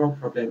general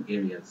problem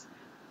areas.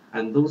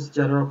 And those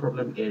general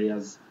problem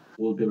areas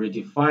will be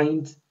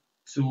redefined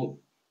to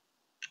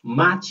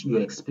match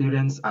your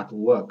experience at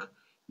work,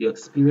 your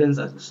experience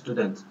as a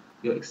student,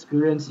 your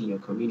experience in your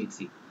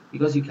community.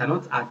 Because you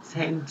cannot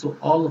attend to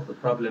all of the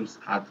problems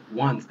at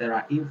once. There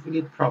are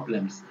infinite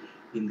problems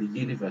in the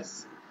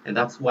universe. And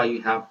that's why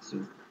you have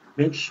to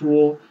make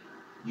sure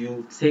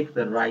you take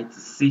the right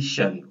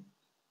decision.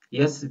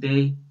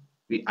 Yesterday,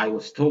 I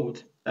was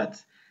told that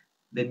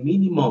the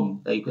minimum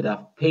that you could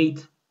have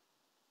paid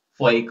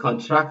for a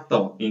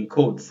contractor, in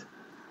quotes,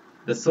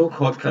 the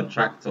so-called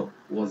contractor,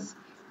 was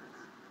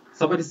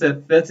somebody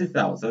said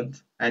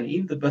 30,000, and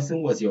if the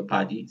person was your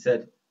paddy,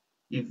 said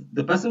if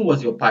the person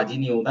was your paddy,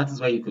 that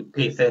is why you could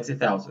pay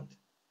 30,000,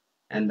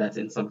 and that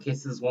in some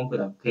cases one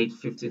could have paid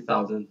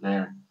 50,000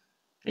 naira,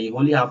 and you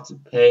only have to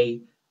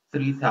pay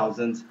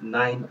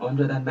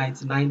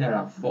 3,999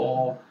 naira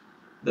for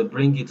the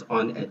Bring It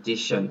On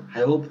edition. I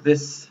hope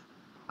this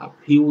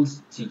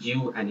appeals to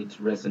you and it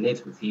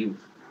resonates with you.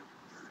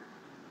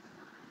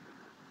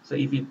 So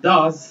if it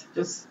does,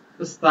 just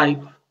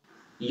type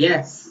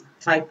yes.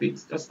 Type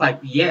it. Just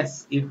type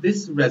yes. If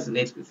this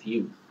resonates with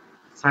you,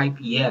 type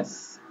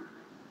yes.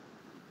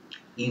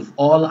 If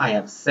all I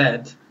have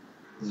said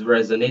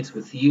resonates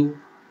with you,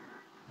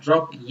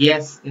 drop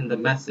yes in the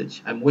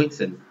message. I'm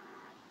waiting.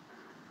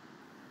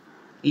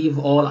 If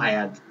all I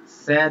had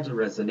said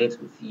resonates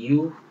with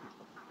you,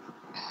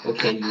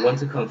 okay, you want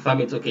to confirm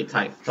it, okay,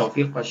 type.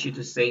 Tawfiq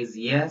Kashitu says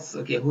yes.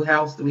 Okay, who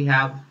else do we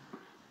have?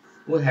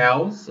 Who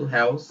else do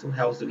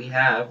we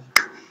have?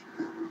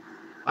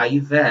 Are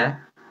you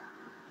there?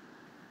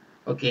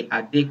 Okay,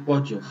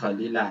 Adekboju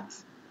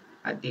Khalilat.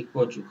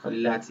 Adekboju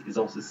Khalilat is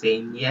also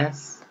saying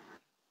yes.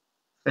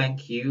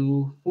 Thank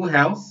you. Who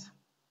else?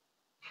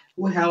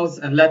 Who else?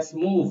 And let's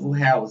move. Who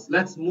else?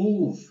 Let's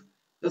move.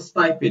 Just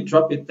type it.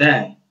 Drop it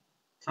there.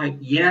 Type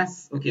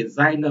yes. Okay,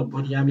 Zainab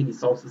Bodiamin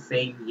is also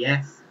saying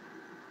yes.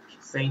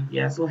 She's saying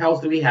yes. Who else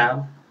do we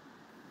have?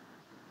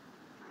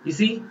 You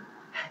see,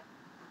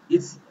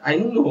 I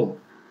don't know.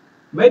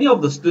 Many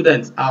of the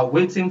students are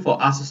waiting for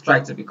ASU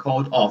strike to be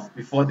called off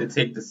before they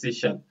take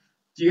decision.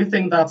 Do you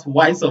think that's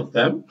wise of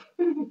them?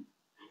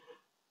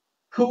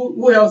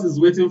 Who else is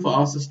waiting for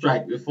ASU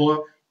strike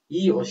before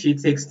he or she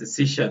takes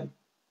decision?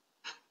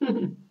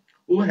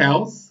 Who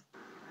else?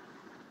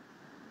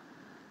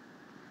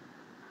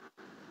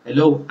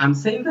 Hello, I'm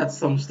saying that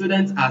some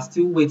students are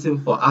still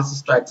waiting for ASU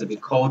strike to be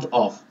called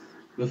off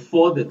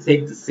before they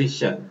take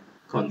decision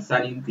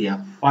concerning their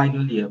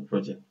final year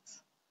project.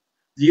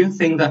 Do you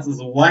think that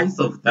is wise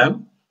of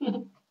them?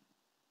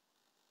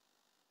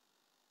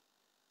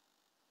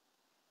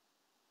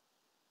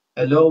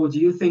 Hello, do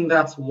you think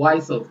that's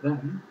wise of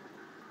them?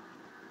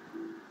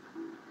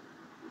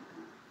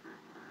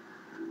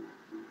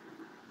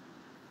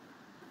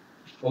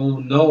 Oh,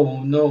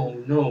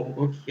 no,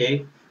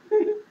 okay.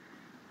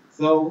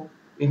 So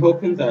we're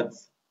hoping that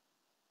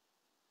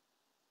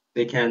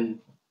they can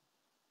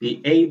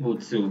be able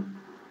to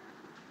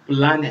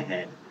plan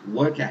ahead,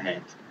 work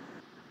ahead.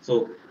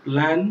 So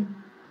plan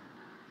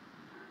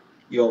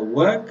your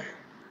work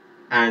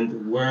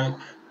and work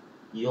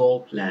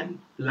your plan.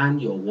 Plan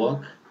your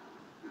work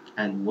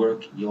and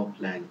work your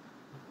plan.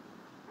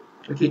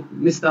 Okay,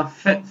 Mr.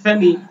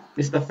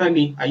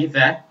 Femi, are you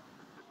there?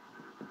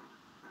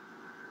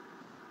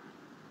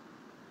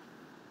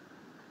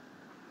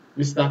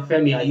 Mr.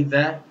 Femi, are you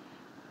there?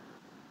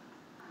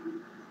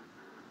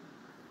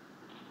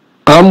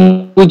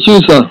 I'm with you,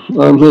 sir.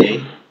 I'm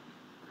here.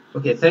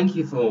 Okay, thank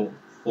you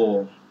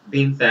for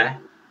being there.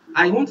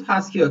 I want to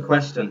ask you a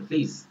question,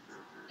 please.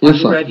 Yes, Are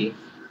you sir. ready?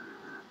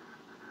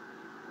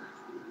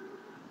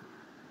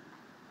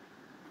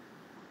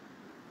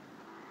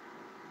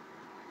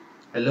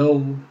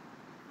 Hello,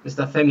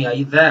 Mr. Femi, are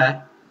you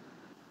there?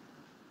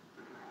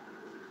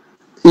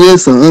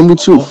 Yes, sir. I'm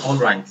with you. All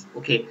right.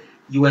 Okay.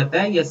 You were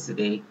there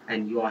yesterday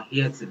and you are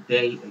here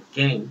today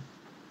again.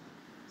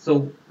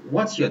 So,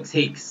 what's your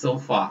take so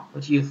far?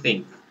 What do you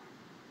think?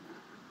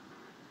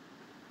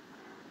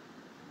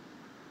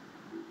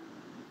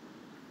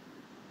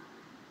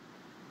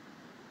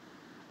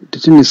 The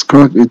thing is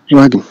cracked. It's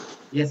dragging.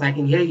 Yes, I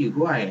can hear you.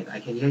 Go ahead.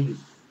 I can hear you.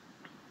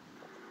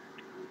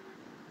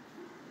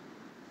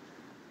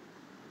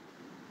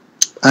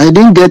 I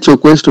didn't get your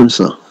question,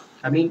 sir.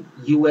 I mean,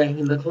 you were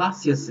in the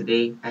class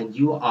yesterday and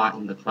you are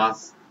in the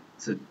class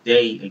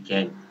today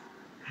again.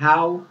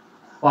 How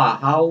far,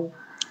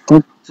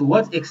 to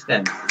what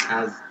extent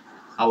has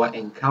our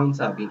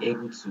encounter been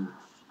able to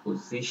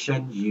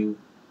position you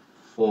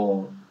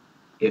for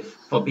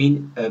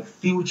being a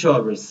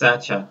future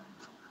researcher?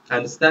 I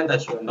understand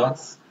that you're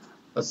not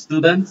a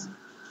student,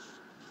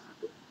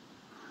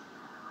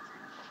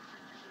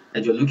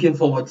 and you're looking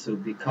forward to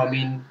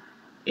becoming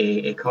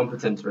a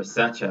competent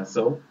researcher.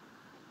 So,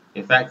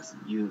 in fact,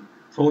 you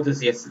told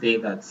us yesterday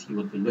that you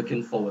would be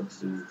looking forward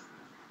to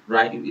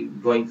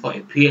going for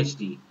a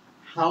PhD.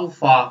 How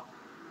far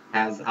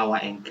has our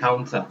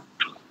encounter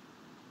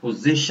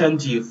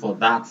positioned you for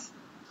that?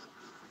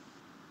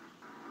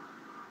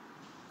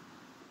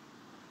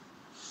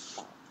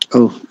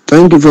 Oh,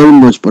 thank you very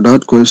much for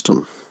that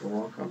question. You're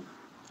welcome.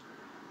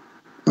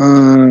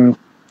 Uh,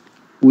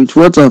 with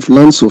what I've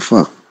learned so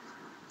far,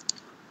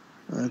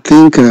 I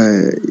think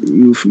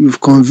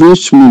you've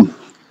convinced me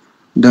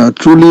that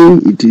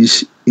truly it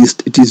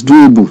is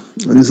doable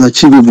and it's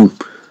achievable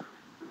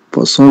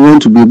for someone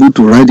to be able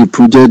to write a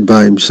project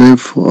by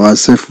himself or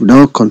herself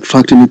without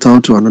contracting it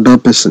out to another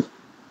person.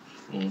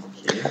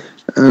 Okay.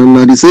 And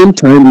at the same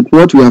time, with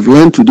what we have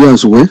learned today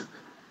as well,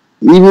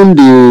 even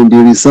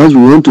the research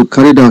we want to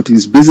carry out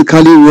is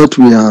basically what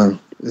we are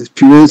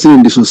experiencing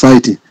in the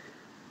society.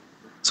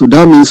 So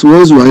that means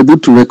once we are able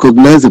to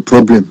recognize the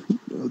problem,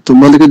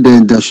 automatically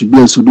then there should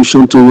be a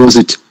solution towards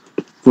it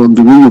from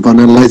the way we've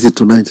analyzed it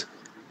tonight.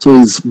 So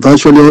it's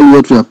virtually all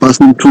what we are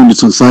passing through in the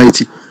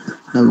society,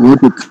 and we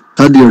want to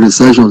start the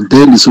research on,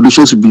 then the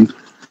solution should be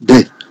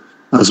there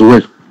as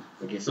well.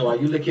 Okay, so are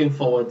you looking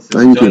forward to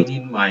Thank you.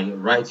 joining my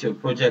Write Your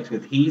Project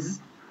with His?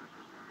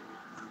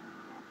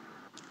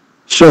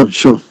 Sure.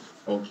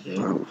 Okay.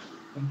 Wow.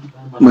 Thank you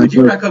very much. My Would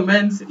you God.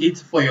 recommend it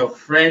for your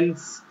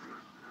friends?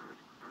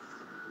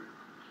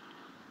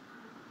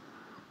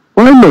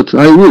 Why not?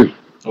 I will.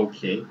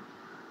 Okay.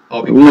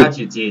 I'll be I will. glad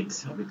you did.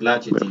 I'll be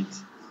glad you did.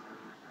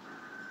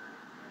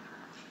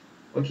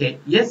 Okay,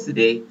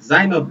 yesterday,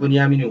 Zainab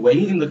Bunyamin, were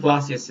you in the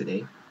class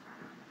yesterday?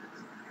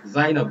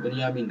 Zainab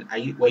Bunyamin,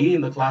 were you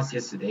in the class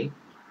yesterday?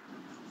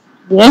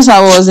 Yes, I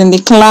was in the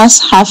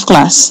class, half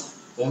class.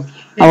 I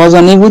Okay. was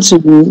unable to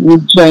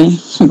join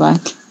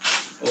back.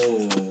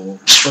 Oh,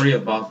 sorry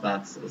about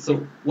that.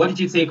 So, what did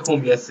you take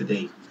home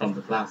yesterday from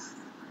the class?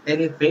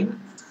 Anything?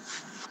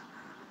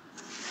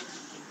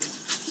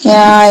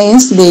 Yeah,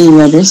 yesterday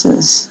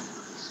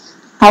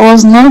I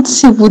was not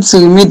able to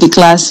meet the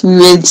class. We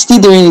were still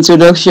doing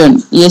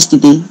introduction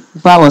yesterday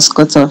before I was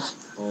cut off.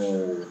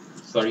 Oh,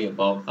 sorry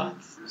about that.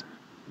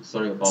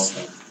 Sorry about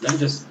that.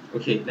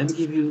 Let me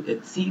give you a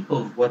tip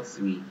of what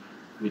we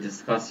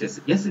discussed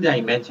yesterday. Yesterday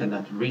I mentioned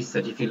that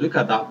research, if you look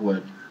at that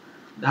word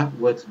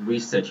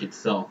research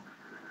itself,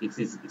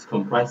 it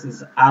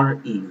comprises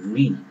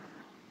re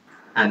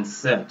and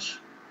search.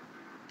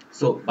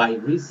 So by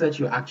research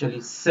you're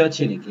actually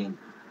searching again.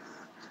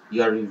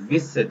 You're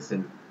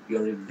revisiting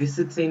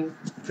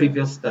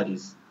previous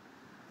studies.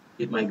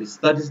 It might be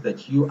studies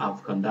that you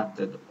have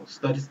conducted or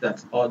studies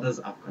that others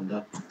have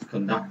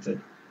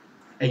conducted.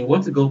 And you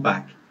want to go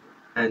back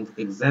and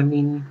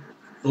examine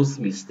those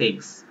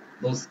mistakes,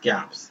 those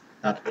gaps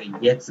that were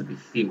yet to be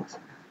filled,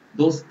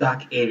 those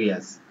dark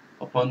areas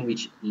upon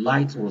which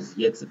light was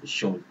yet to be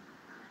shown.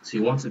 So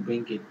you want to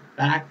bring it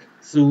back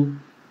to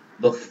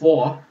the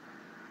fore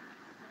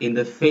in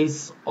the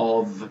face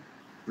of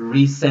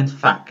recent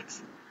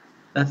facts.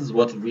 That is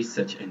what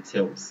research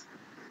entails.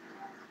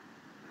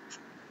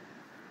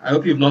 I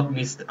hope you've not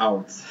missed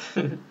out.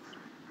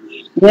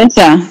 Yes,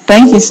 sir.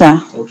 Thank you,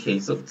 sir. Okay,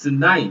 so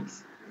tonight,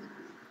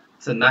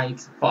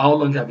 for how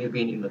long have you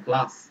been in the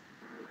class?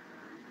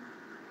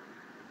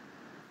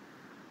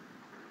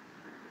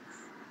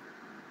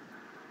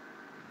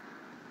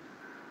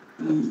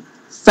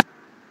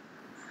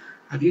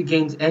 Have you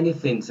gained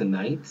anything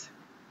tonight?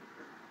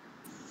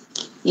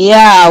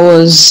 Yeah, I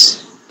was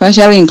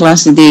partially in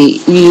class today.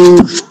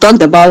 You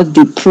talked about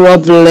the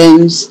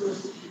problems,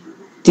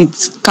 the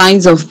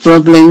kinds of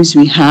problems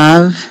we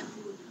have.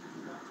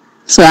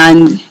 So,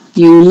 and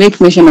you make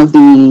mention of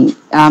the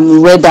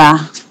weather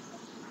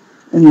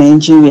in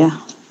Nigeria.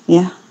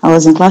 Yeah, I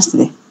was in class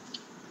today.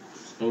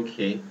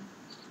 Okay.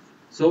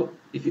 So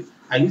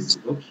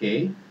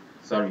okay,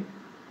 sorry.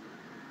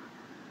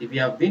 If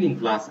you have been in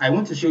class, I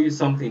want to show you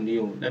something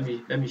new. Let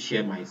me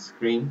share my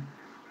screen.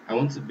 I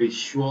want to be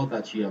sure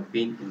that you have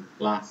been in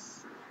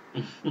class.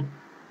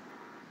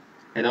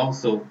 And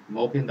also, I'm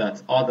hoping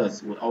that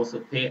others would also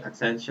pay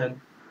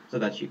attention so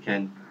that you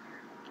can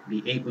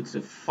be able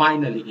to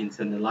finally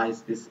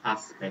internalize this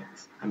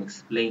aspect I'm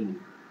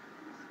explaining.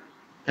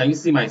 Can you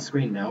see my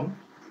screen now?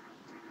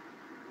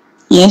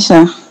 Yes,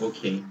 sir.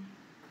 Okay.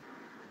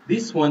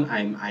 This one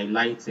I'm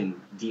highlighting,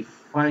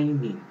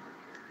 defining.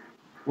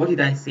 What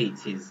did I say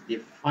it is?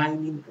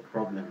 Defining a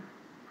problem.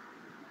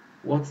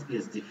 What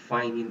is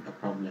defining a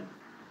problem?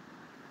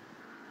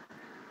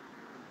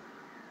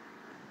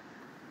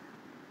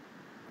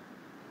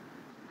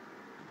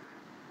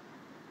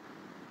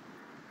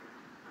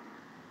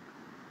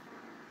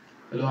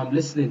 Hello, I'm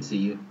listening to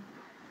you.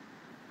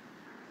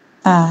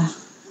 I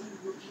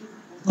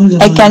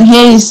can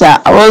hear you, sir.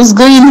 I was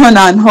going on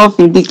and off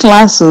in the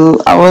class,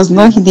 so I was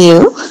not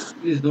there.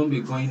 Please don't be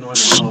going on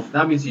and off.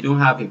 That means you don't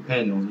have a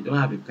pen, or you don't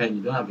have a pen,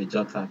 you don't have a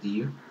jotter, do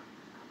you?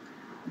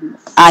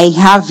 I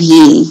have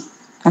here,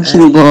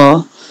 actually,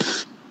 but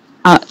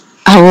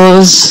I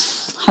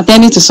was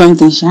attending to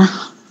something, sir.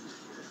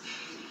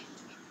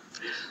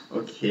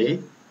 Okay.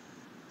 Okay.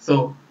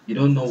 So you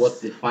don't know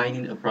what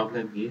defining a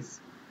problem is?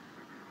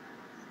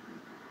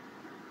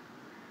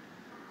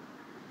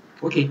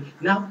 Okay.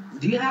 Now,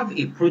 do you have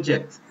a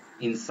project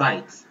in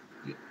sight,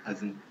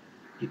 as in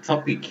a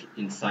topic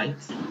in sight?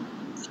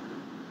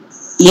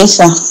 Yes,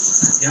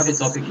 sir. You have a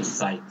topic in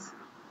sight.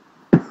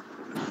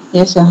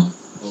 Yes, sir.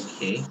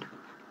 Okay.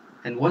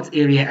 And what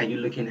area are you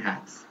looking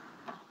at?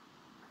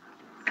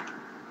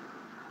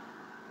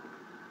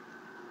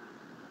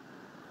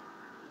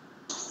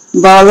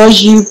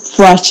 Biology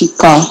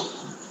practical.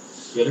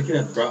 You're looking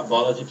at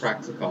biology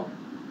practical.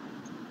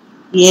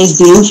 Yes,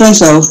 the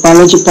influence of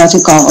biology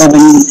practical on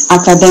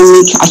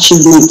academic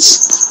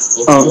achievements.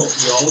 Okay, Of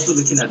you're also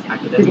looking at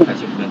academic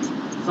achievements.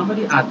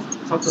 Somebody had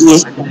talked about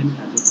yes, academic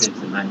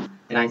achievement tonight,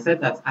 and I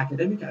said that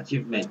academic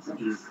achievement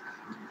is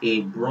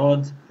a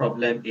broad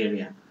problem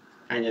area.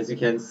 And as you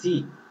can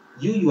see,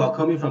 you are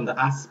coming from the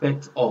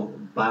aspect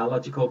of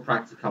biological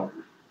practical.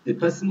 The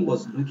person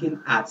was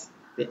looking at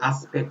the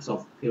aspects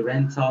of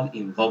parental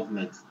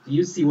involvement. Do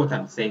you see what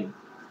I'm saying?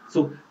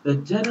 So the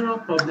general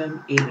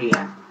problem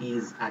area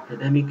is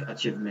academic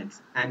achievement,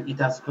 and it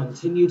has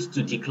continued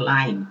to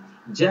decline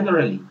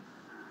generally.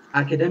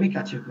 Academic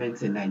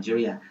achievements in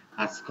Nigeria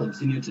has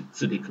continued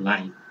to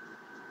decline,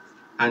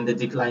 and the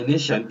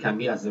declination can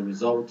be as a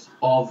result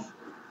of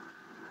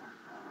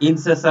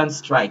incessant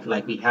strike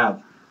like we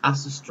have.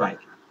 ASU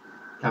strike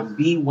can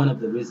be one of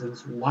the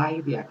reasons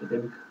why the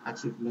academic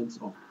achievements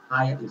of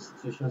higher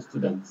institution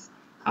students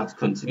has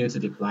continued to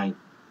decline.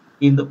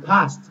 In the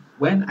past,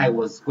 when I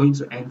was going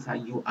to enter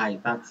UI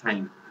that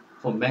time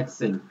for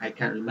medicine, I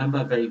can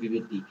remember very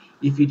vividly.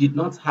 If you did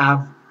not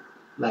have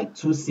like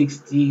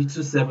 260,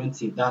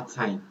 270 that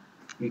time,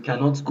 you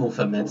cannot go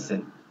for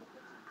medicine.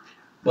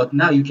 But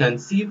now you can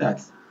see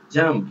that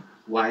JAMB,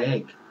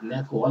 WAEC,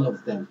 NECO, all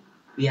of them,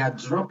 they are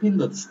dropping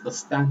the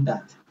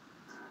standard.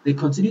 They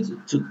continue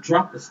to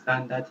drop the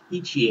standard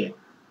each year.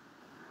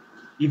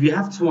 If you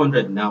have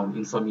 200 now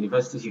in some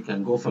universities, you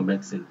can go for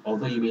medicine,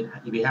 although you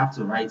may have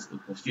to write the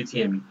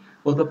post-UTME.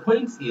 But the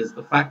point is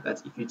the fact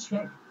that if you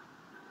check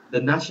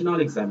the national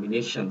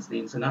examinations, the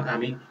internal, I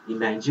mean, in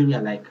Nigeria,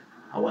 like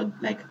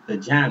the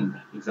JAMB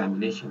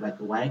examination, like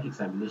the WAEC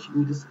examination,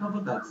 we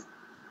discover that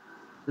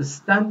the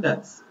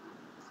standards,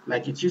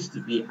 like it used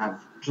to be,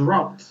 have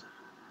dropped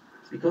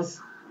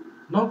because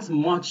not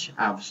much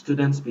have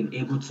students been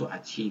able to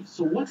achieve.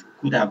 So what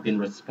could have been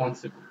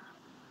responsible?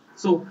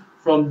 So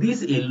from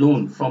this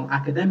alone, from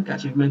academic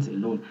achievement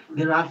alone,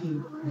 there are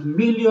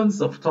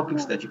millions of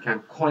topics that you can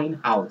coin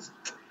out.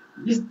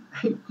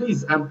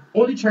 Please, I'm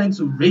only trying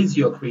to raise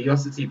your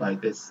curiosity by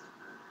this.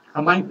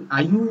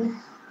 Are you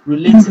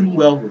relating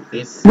well with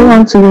this? Do you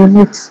want to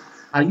relate?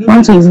 Are you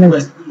Want to relating well?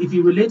 relate? If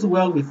you relate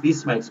well with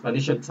this, my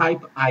explanation,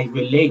 type I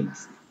relate.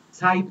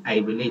 Type I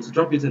relate.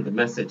 Drop it in the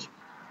message.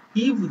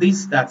 If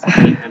this that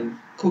I am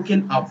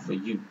cooking up for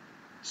you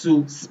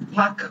to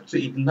spark,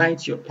 to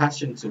ignite your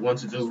passion to want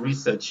to do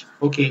research.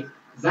 Okay,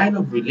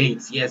 Zainab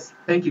relates. Yes,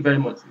 thank you very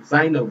much.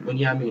 Zainab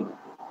Bunyamin.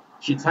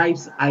 She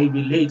types I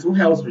relate. Who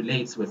else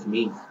relates with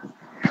me?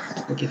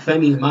 Okay,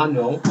 Femi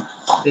Emmanuel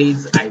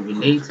says I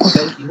relate.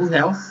 Thank you. Who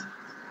else?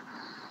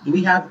 Do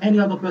we have any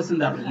other person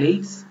that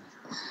relates?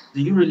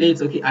 Do you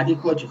relate? Okay,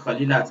 Adikwa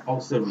Jufalilat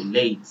also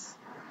relates.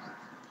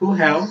 Who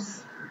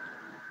else?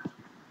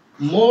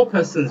 More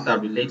persons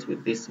that relate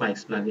with this, my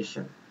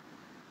explanation.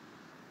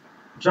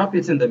 Drop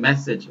it in the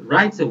message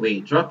right away.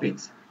 Drop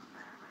it.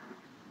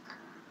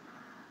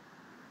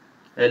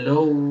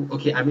 Hello.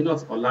 Okay,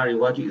 Aminat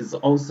Olariwaju is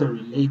also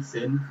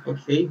relating.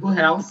 Okay, who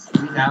else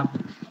do we have?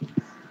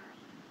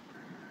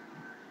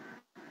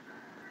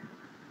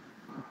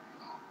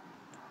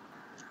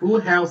 Who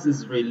else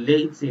is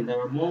relating? There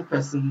are more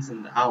persons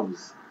in the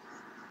house.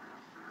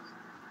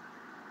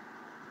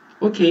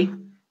 Okay,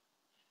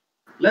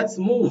 let's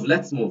move.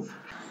 Let's move.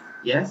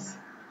 Yes.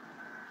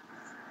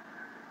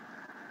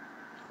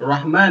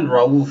 Rahman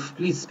Rauf,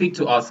 please speak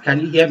to us. Can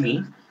you hear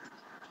me?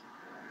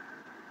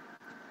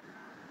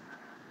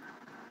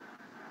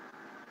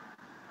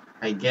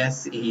 I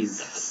guess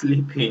he's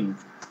sleeping.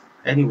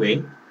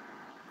 Anyway,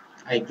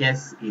 I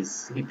guess he's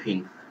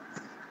sleeping.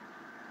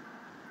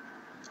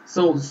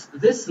 So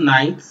this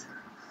night,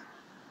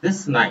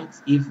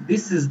 if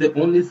this is the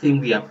only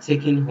thing we have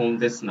taken home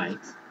this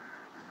night,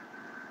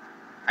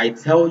 I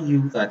tell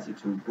you that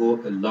it will go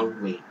a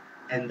long way.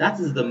 And that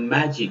is the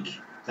magic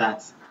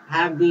that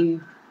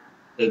having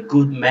a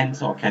good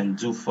mentor can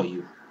do for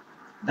you.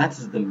 That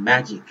is the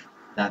magic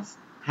that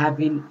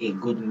having a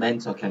good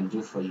mentor can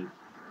do for you.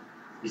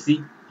 You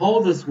see,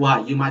 all this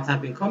while, you might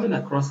have been coming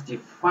across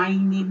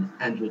defining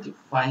and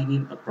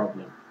redefining a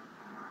problem.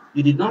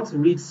 You did not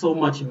read so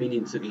much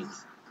meaning to it,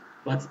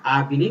 but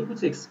I've been able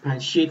to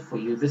expatiate for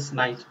you this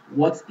night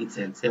what it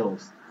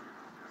entails.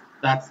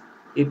 That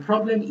a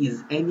problem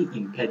is any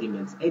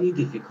impediment, any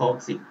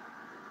difficulty.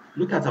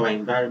 Look at our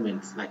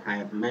environment, like I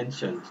have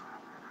mentioned.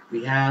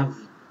 We have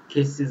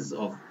cases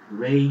of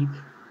rape,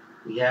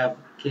 we have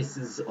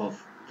cases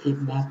of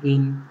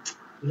kidnapping,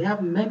 we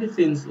have many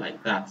things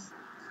like that.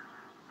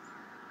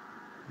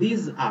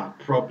 These are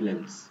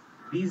problems.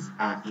 These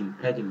are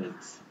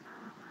impediments.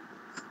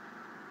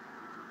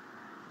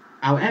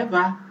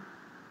 However,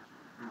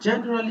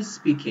 generally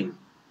speaking,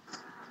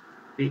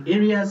 the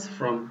areas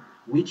from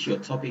which your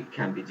topic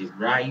can be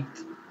derived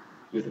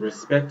with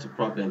respect to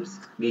problems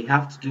may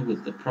have to do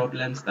with the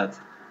problems that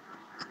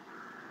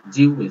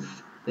deal with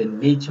the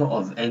nature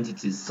of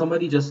entities.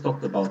 Somebody just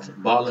talked about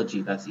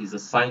biology, that is a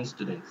science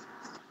student.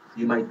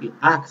 You might be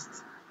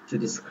asked to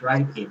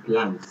describe a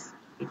plant,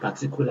 a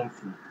particular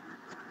plant.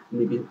 You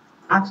may be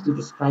asked to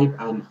describe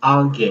an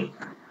algae.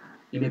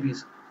 You may be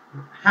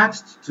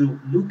asked to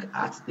look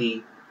at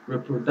the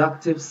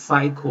reproductive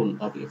cycle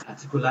of a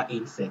particular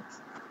insect.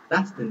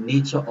 That's the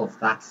nature of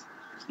that.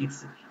 It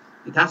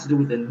has to do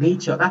with the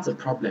nature. That's a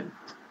problem.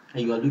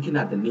 And you are looking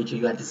at the nature.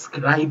 You are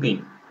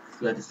describing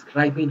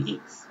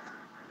it.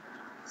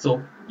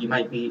 So you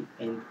might be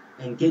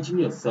engaging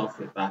yourself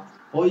with that.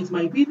 Or it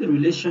might be the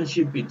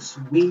relationship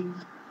between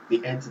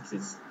the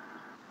entities.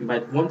 You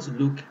might want to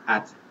look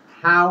at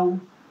how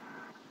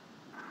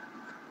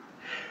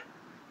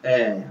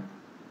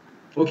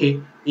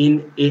okay,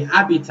 in a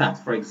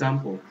habitat, for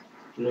example,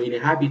 in a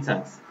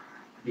habitat,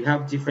 you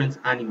have different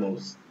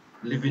animals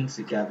living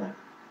together.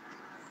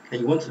 And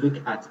you want to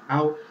look at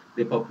how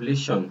the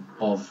population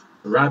of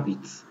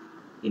rabbits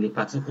in a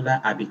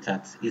particular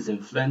habitat is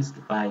influenced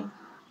by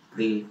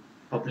the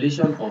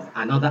population of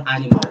another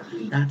animal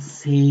in that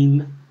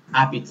same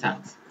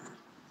habitat.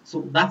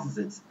 So that is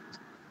it.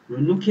 We're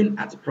looking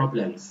at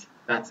problems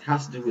that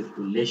has to do with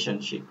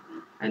relationship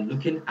and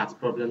looking at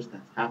problems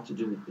that have to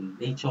do with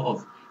the nature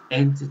of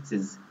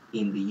entities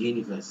in the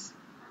universe.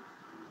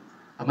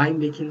 Am I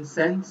making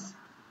sense?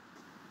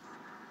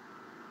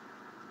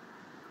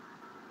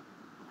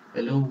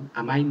 Hello,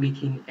 am I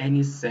making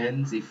any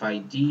sense? If I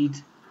did,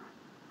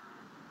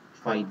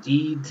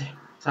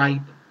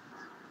 type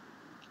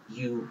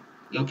you.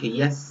 Okay,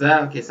 yes,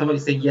 sir. Okay, somebody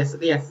say yes.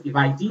 Yes, if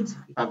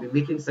I've been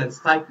making sense,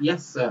 type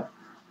yes, sir.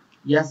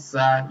 Yes,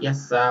 sir.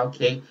 Yes, sir.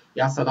 Okay.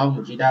 Yes, allow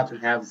Mujida to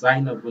have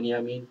Zainab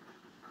Bunyamin.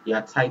 You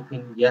are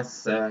typing yes,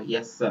 sir.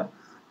 Yes, sir.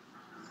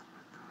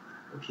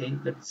 Okay,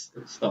 let's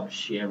stop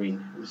sharing.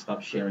 Let me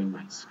stop sharing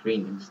my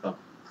screen. Let me stop.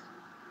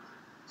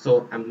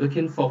 So I'm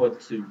looking forward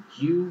to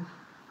you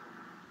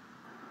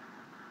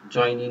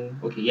joining.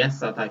 Okay, yes,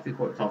 sir. Tawfiq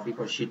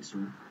or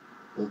Shitu.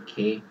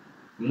 Okay.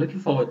 I'm looking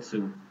forward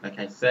to, like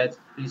I said,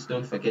 please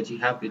don't forget you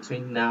have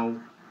between now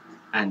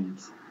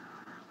and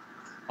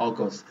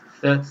August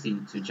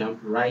 30 to jump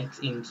right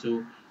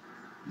into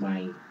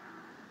my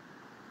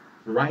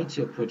Write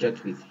Your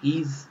Project with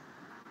Ease,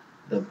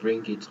 the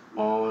Bring It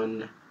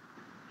On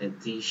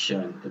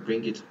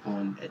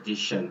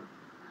edition.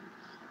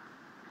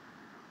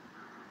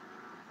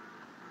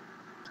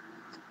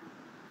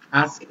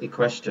 Ask a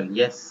question,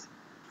 yes,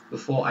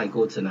 before I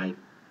go tonight.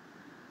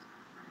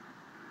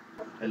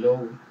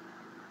 Hello.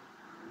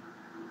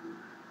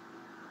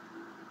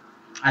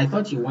 I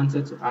thought you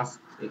wanted to ask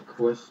a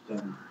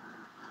question.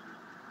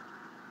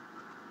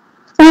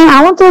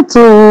 I wanted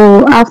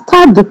to, I've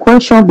typed the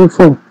question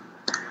before.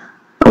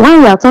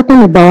 When we are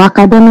talking about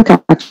academic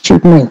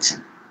achievement,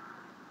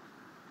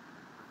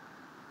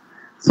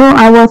 so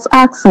I was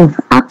asking,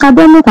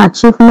 academic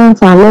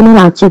achievements and learning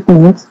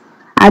achievements,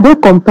 are they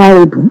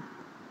comparable?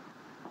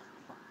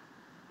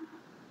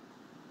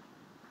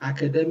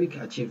 Academic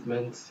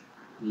achievements,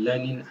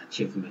 learning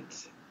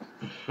achievements.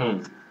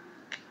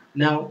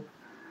 Now,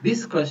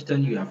 this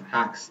question you have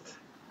asked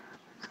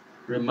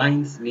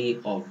reminds me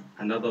of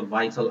another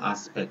vital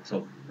aspect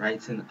of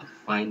writing a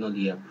final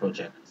year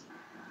project.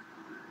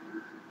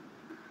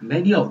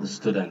 Many of the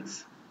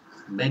students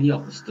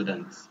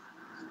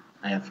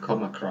I have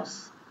come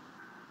across,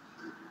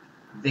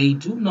 they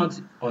do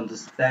not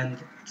understand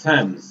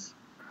terms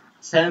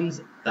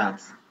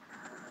that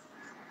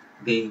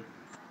they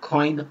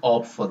coin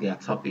up for their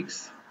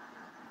topics.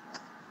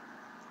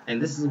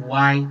 And this is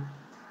why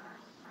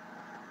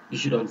you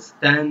should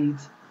understand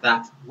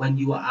that when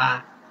you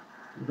are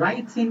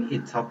writing a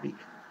topic,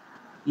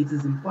 it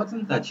is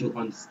important that you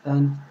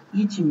understand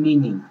each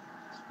meaning,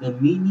 the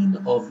meaning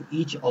of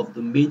each of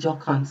the major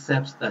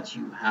concepts that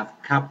you have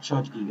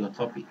captured in your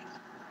topic.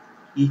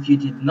 If you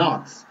did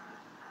not,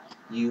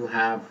 you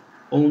have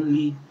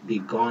only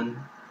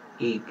begun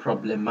a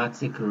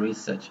problematic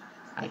research.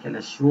 I can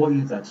assure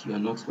you that you are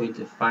not going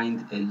to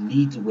find a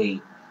lead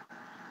way.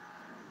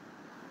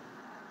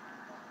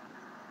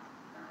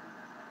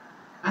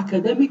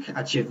 Academic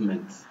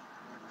achievements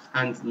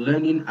and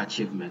learning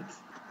achievements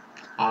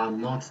are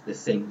not the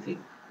same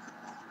thing.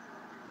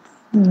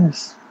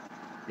 Yes.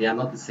 They are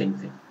not the same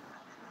thing.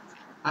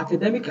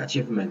 Academic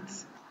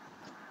achievements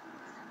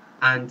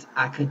and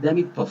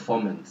academic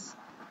performance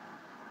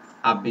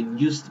have been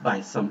used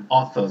by some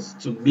authors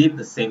to mean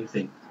the same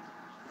thing.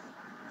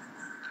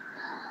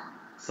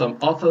 Some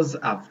authors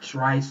have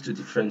tried to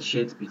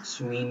differentiate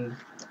between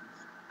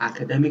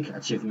academic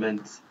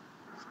achievement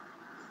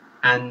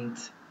and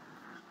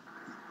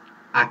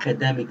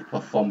academic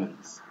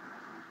performance.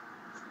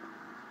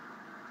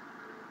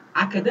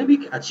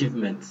 Academic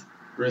achievement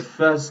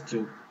refers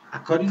to,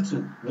 according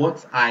to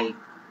what I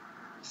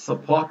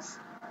support,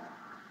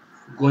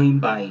 going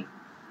by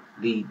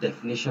the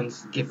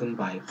definitions given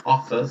by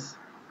authors,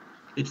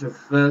 it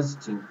refers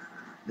to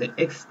the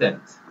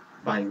extent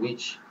by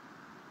which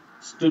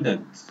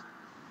students,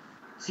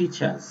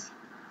 teachers,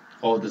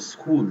 or the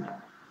school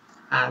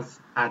has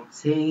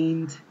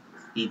attained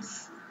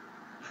its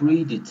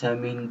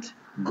predetermined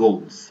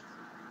goals.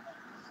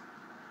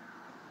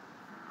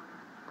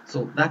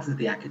 So that is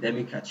the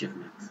academic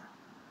achievement.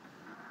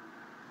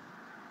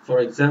 For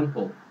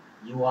example,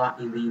 you are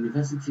in the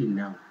university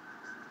now.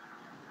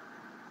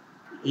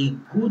 A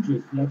good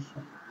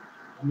reflection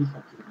of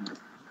academic achievement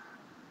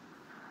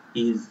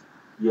is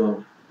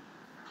your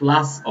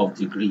class of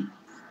degree,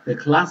 the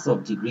class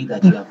of degree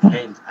that you have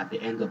earned at the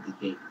end of the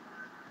day.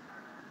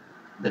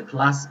 The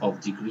class of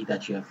degree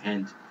that you have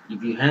earned.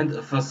 If you earned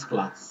a first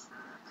class,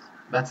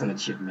 that's an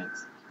achievement.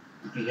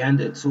 If you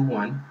earned a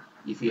 2-1,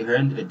 if you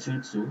earned a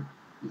 2-2,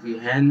 if you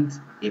earned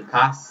a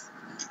pass,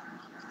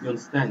 you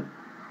understand?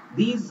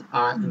 These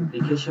are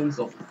implications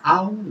of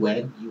how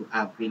well you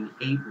have been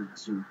able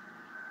to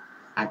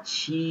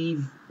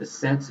achieve the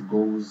set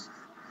goals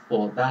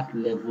for that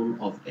level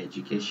of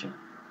education.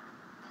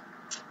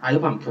 I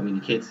hope I'm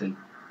communicating.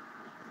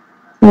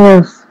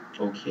 Yes.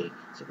 Okay.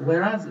 So,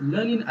 whereas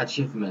learning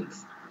achievement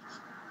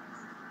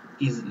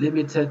is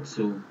limited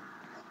to,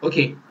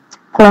 okay,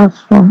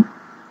 Classroom.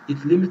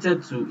 it's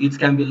limited to, it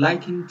can be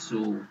likened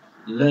to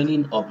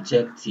learning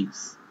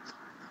objectives.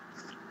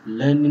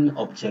 Learning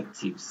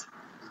objectives.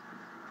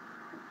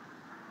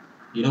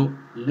 You know,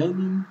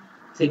 learning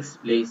takes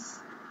place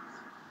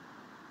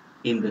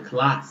in the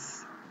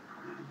class.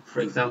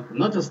 For example,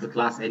 not just the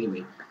class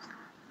anyway,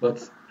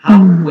 but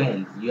how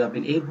well you have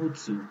been able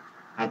to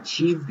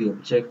achieve the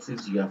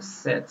objectives you have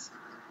set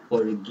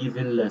for a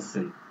given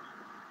lesson.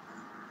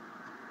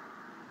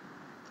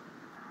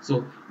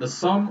 So the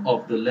sum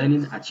of the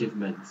learning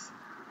achievements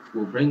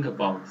will bring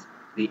about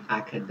the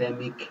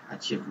academic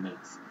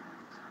achievements.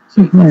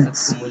 So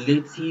it's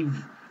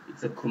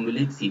a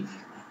cumulative.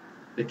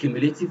 The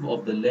cumulative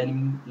of the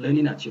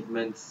learning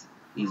achievements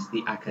is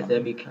the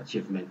academic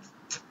achievement.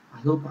 I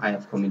hope I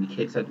have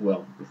communicated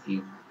well with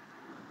you.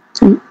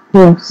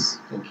 Yes.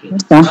 Okay,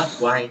 so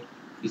that's why,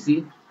 you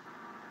see,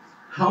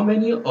 how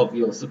many of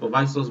your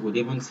supervisors would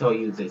even tell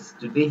you this?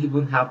 Do they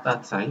even have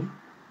that time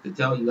to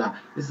tell you,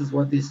 this is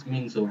what this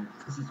means, or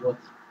this is what...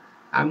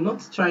 I'm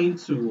not trying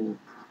to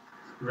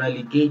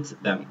relegate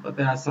them, but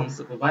there are some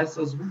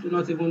supervisors who do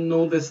not even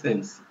know these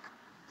things.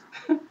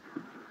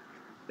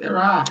 There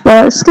are.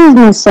 Excuse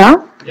me,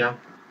 sir. Yeah.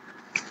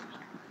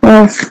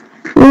 Yes.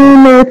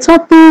 In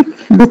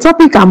the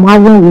topic I'm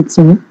having with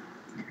you,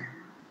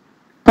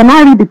 can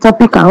I read the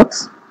topic out?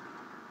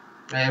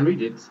 I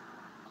read it.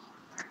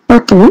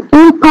 Okay.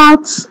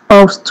 Impacts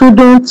of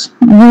student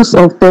use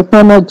of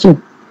technology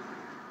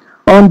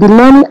on the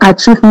learning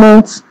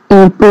achievements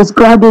in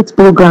postgraduate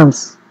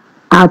programs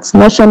at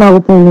National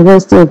Open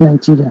University of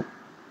Nigeria.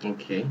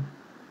 Okay.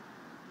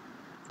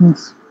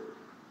 Yes.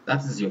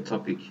 That is your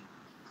topic.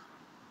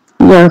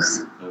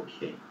 Yes.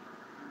 Okay.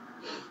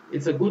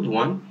 It's a good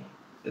one.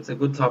 It's a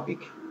good topic.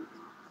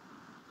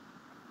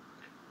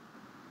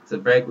 It's a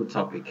very good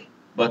topic.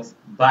 But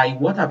by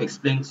what I've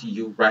explained to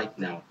you right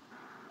now,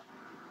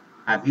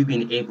 have you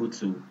been able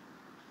to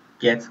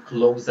get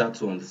closer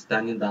to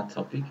understanding that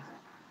topic?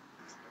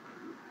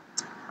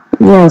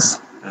 Yes.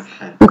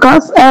 Uh-huh.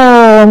 Because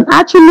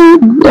actually,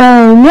 we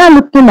are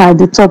looking at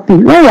the topic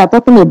when we are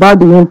talking about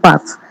the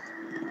impact.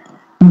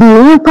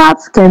 The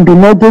impact can be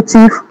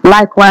negative,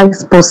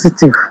 likewise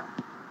positive.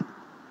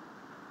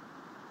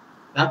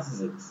 That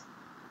is it.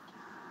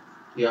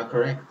 You are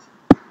correct.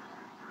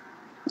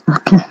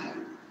 Okay.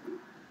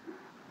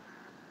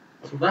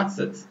 So that's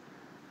it.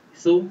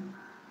 So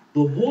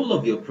the whole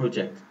of your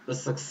project,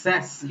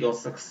 your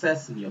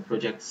success in your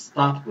project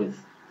start with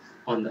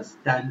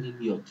understanding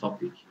your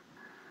topic.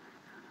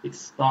 It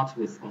starts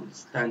with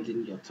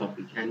understanding your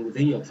topic, and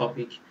within your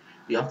topic,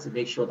 you have to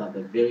make sure that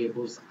the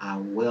variables are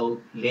well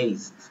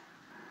placed.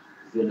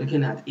 If you're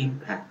looking at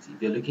impact,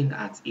 if you're looking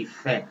at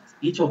effect,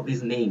 each of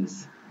these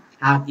names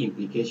have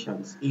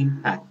implications: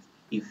 impact,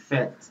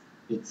 effect,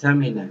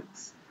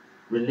 determinants,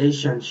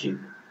 relationship.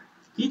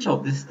 Each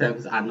of these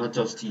terms are not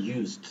just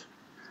used.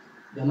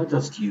 They're not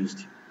just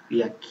used.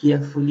 They are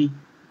carefully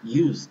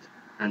used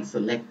and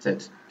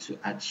selected to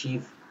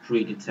achieve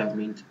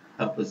predetermined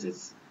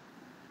purposes.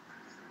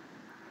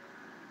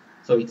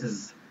 So it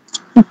is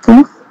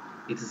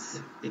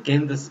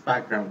again this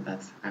background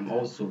that I'm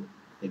also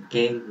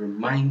again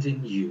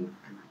reminding you,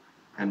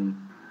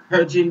 I'm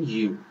urging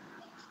you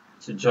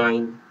to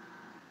join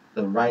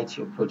the Write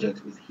Your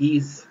Project with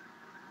Ease,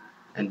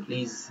 and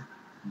please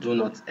do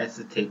not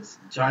hesitate to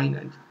join,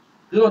 and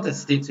do not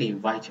hesitate to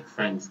invite your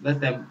friends.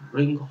 Let them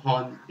bring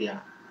on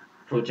their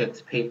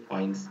project pain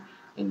points,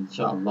 and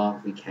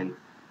inshallah we can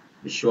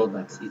be sure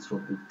that it will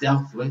be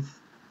dealt with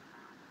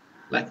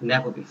like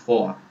never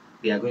before.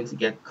 They are going to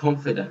get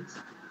confidence,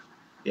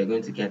 they are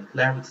going to get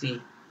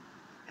clarity,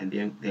 and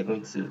they're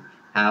going to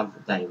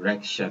have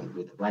direction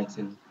with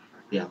writing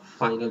their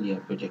final year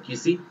project. You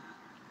see,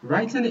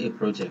 Writing a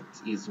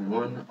project is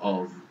one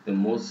of the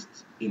most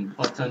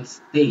important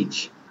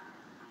stage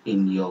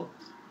in your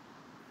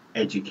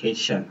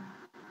education.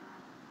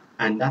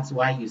 And that's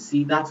why you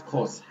see that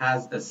course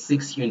has a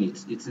 6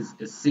 units. It is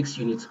a 6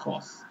 unit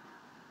course.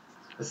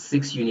 A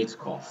 6 unit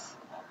course.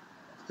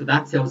 So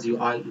that tells you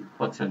how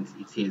important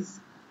it is.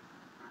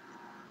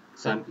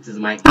 So it is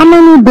my How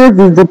many days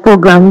is the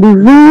program?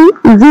 Is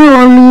it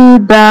only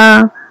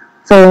that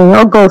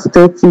August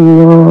 30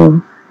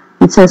 or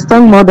it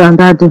extend more than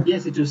that day?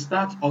 Yes, it will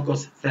start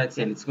August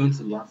 30 and it's going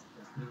to last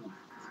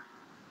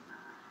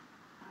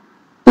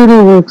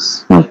 3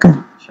 weeks. Okay.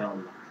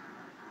 inshallah.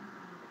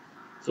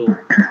 So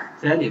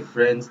tell a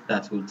friend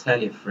that will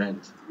tell a friend.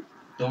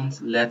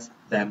 Don't let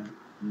them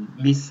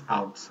miss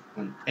out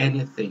on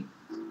anything.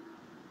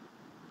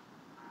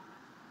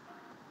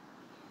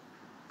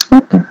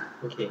 Okay.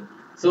 Okay,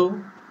 so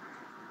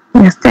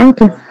Yes, thank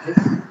you. this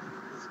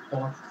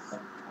spot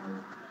that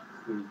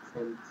we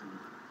tend to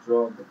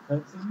draw the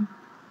curtain.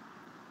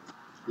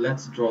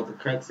 Let's draw the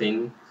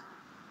curtain,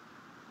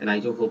 and I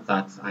do hope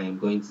that I am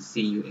going to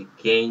see you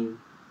again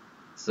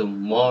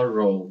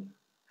tomorrow.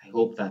 I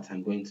hope that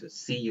I'm going to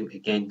see you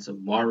again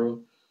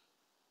tomorrow.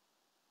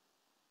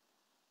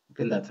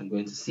 Hoping that I'm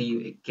going to see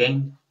you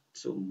again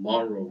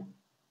tomorrow.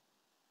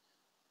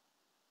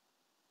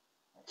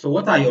 So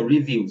what are your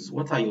reviews?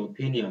 What are your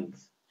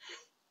opinions?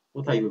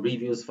 What are your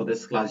reviews for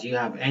this class? Do you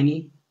have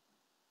any?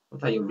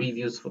 What are your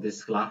reviews for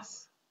this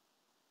class?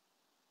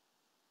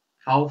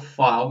 How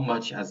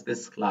much has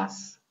this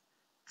class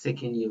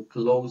taken you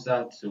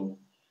closer to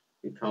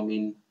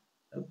becoming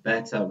a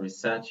better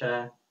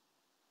researcher?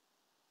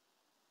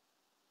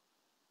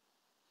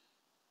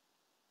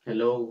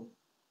 Hello?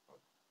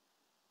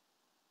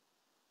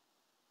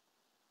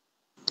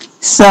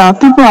 So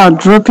people are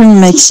dropping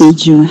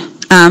message.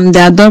 They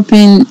are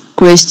dropping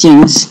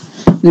questions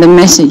in the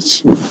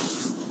message.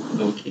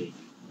 Okay.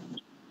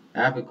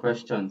 I have a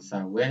question,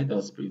 sir. Where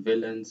does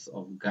prevalence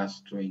of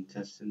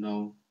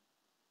gastrointestinal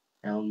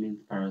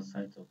helminth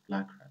parasite of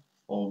black rat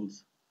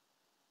falls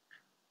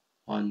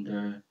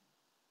under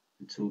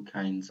the 2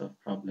 kinds of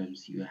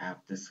problems you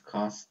have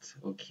discussed?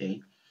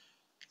 Okay.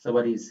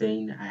 Somebody is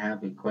saying, I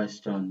have a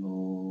question.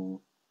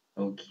 Oh,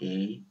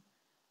 okay.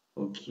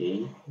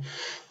 Okay.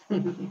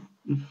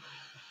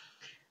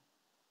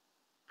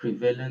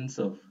 Prevalence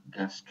of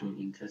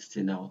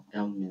gastrointestinal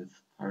helminth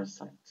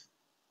parasite.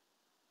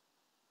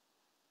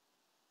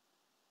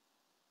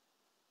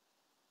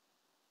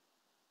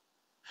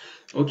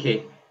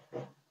 Okay.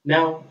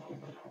 Now,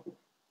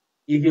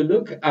 if you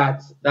look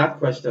at that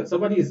question,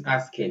 somebody is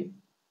asking,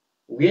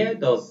 where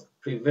does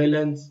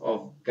prevalence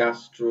of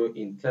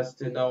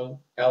gastrointestinal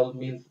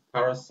helminth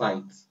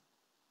parasite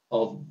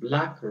of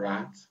black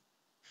rat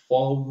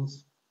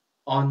falls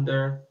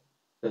under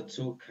the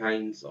 2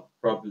 kinds of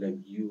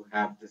problem you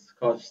have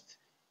discussed?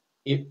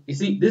 You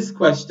see, this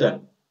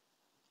question,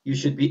 you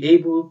should be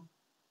able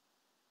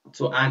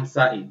to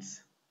answer it.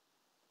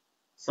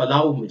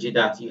 Salahu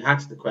Mujidat, you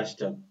asked the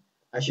question.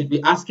 I should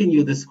be asking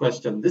you this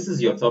question. This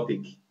is your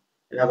topic.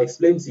 And I've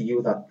explained to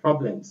you that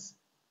problems,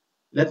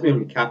 let me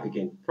recap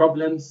again.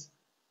 Problems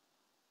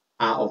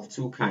are of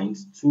 2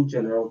 kinds, 2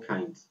 general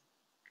kinds.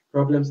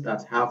 Problems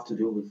that have to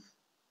do with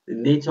the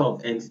nature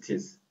of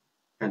entities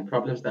and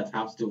problems that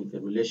have to do with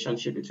the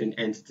relationship between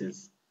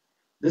entities.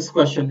 This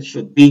question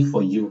should be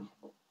for you.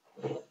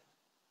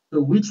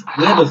 So where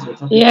does your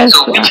topic? Yes,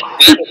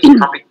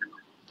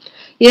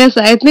 yes,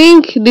 I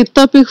think the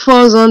topic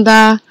falls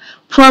under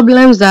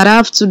problems that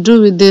have to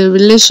do with the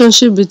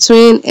relationship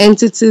between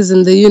entities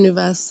in the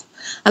universe.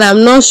 And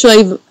I'm not sure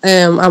if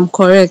I'm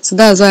correct.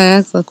 That's why I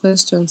asked the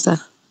question, sir.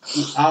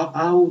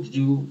 How did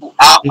you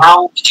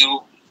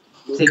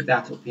take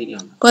that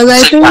opinion? Because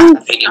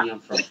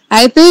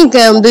I think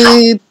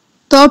the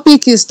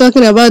topic is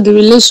talking about the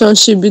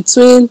relationship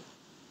between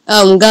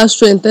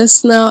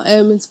gastrointestinal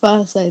helminth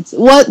parasites.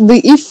 What the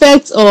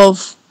effect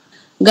of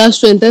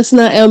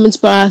gastrointestinal helminth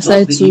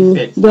parasite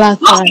to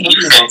black rat?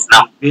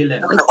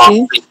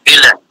 Okay.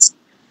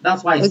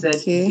 That's why I said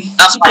each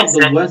of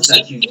the words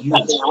that you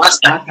use,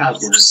 that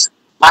has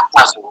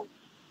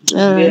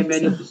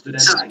many of the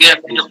students are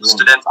getting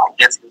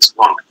it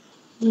wrong.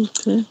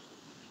 Okay.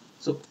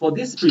 So for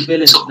this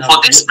prevalence,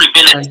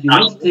 like you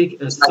want to take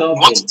a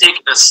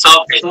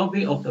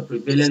survey of the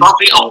prevalence of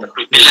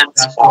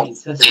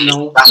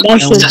gastrointestinal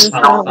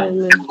helminth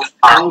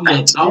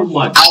parasite.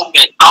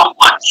 How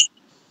much?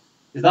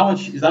 Is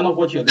that not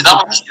what you're looking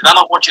at?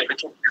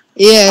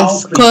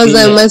 Yes, because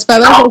my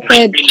supervisor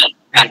said.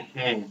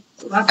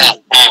 So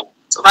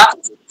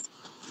that's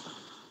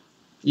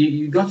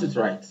you got it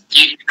right.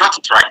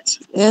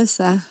 Yes,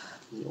 sir.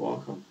 You're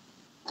welcome.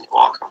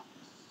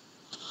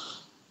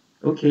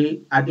 Okay,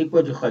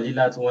 Adepoju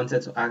Khalilat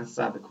wanted to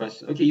answer the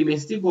question. Okay, you may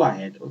still go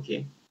ahead.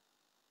 Okay.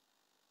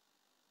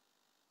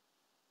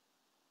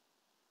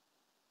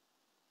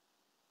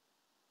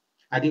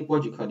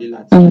 Adepoju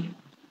Khalilat.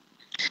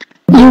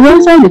 You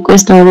answered the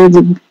question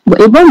already.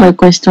 But about my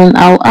question,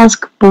 I'll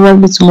ask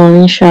probably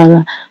tomorrow,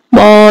 inshallah.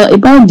 But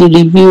about the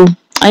review,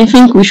 I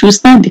think we should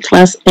start the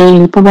class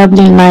early,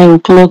 probably 9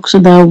 o'clock, so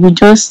that we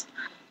just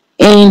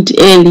end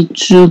early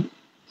too.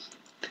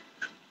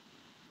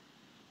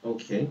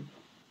 Okay.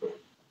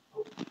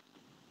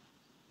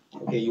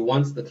 Okay, you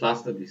want the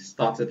class to be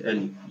started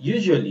early.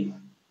 Usually,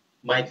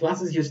 my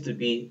classes used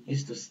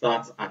to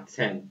start at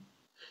 10,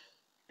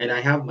 and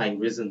I have my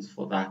reasons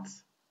for that.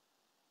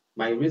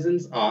 My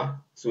reasons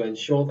are to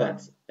ensure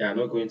that there are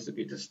not going to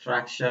be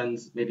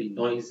distractions, maybe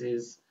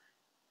noises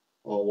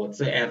or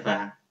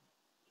whatsoever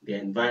in the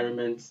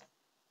environment.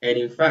 And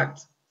in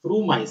fact,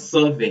 through my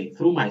survey,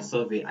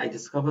 I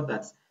discovered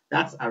that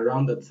that's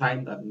around the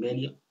time that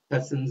many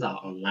persons are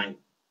online.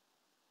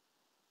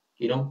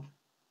 You know,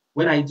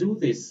 when I do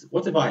this,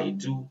 whatever I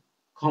do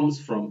comes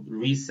from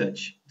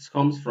research. It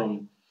comes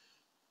from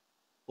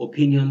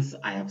opinions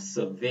I have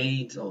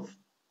surveyed of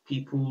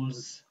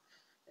people's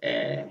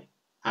uh,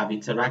 I've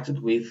interacted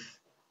with.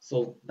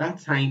 So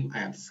that time I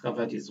have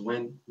discovered is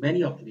when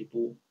many of the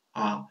people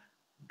are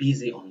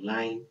busy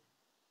online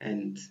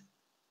and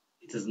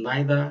it is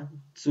neither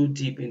too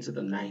deep into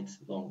the night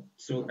nor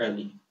too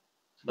early.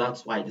 So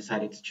that's why I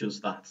decided to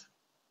choose that.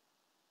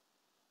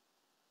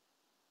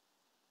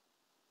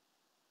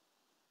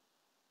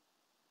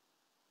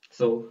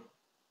 So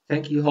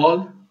thank you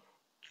all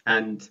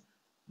and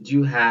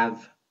do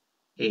have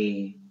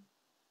a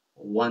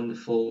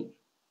wonderful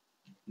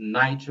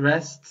night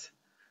rest.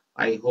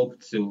 I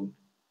hope to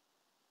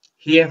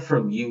hear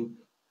from you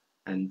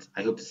and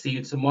I hope to see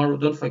you tomorrow.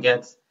 Don't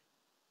forget,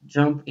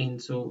 jump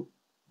into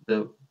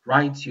the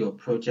write your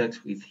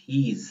project with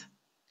ease.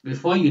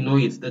 Before you know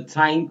it, the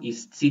time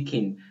is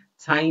ticking.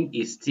 Time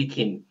is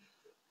ticking.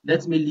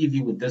 Let me leave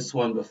you with this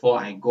one before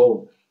I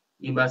go.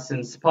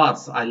 Emerson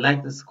Sparks, I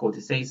like this quote.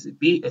 It says,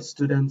 be a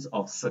student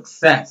of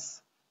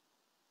success.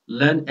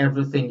 Learn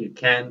everything you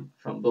can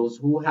from those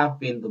who have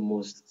been the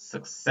most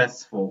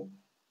successful.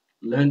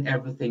 Learn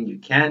everything you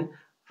can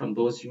from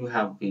those who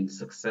have been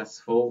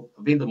successful,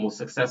 been the most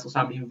successful. So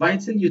I'm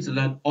inviting you to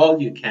learn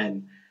all you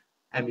can.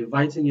 I'm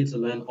inviting you to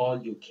learn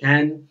all you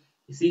can.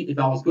 You see, if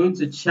I was going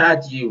to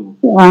charge you,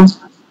 Yeah.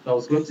 if I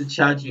was going to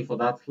charge you for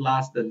that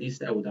class, the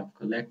least I would have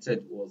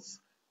collected was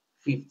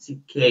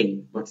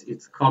 50K, but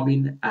it's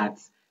coming at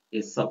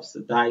a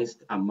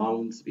subsidized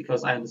amount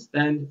because I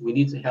understand we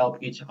need to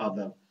help each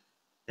other,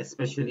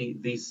 especially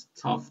these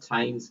tough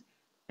times.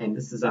 And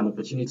this is an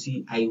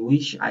opportunity I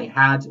wish I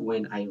had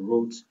when I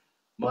wrote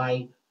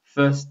my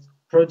first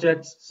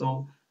project.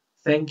 So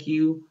thank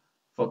you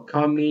for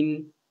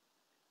coming.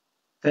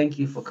 Thank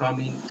you for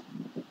coming.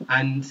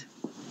 And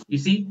you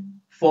see,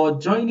 for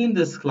joining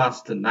this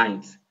class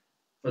tonight,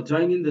 for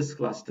joining this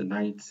class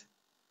tonight,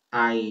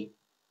 I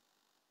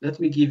let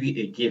me give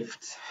you a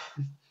gift.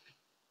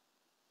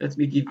 Let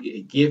me give you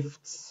a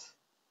gift.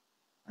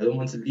 I don't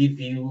want to leave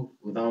you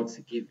without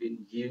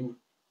giving you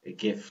a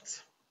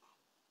gift.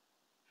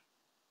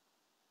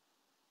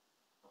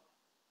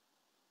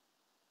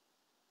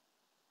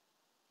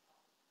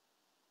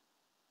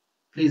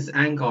 Please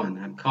hang on,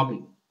 I'm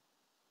coming.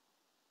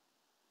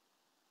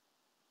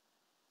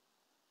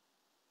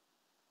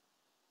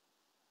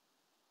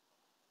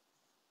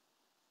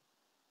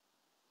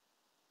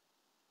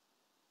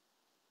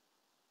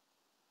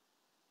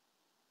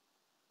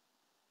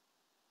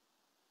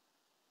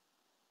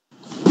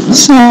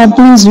 Sir,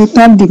 please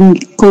repeat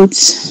the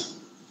quotes.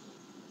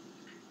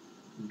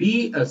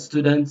 Be a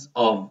student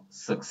of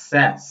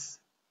success.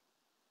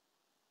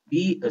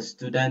 Be a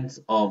student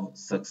of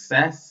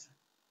success.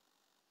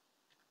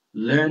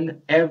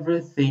 Learn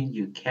everything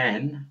you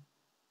can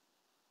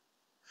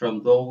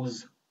from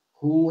those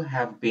who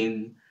have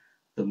been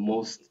the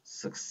most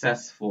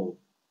successful.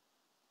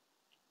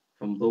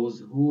 From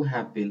those who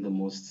have been the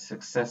most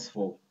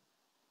successful.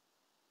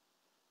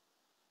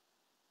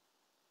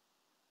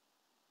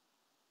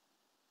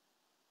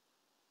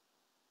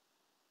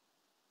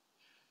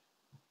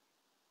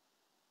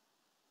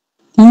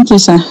 Thank you,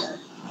 sir.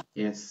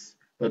 Yes,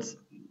 but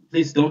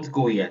please don't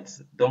go yet.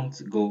 Don't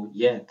go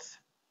yet.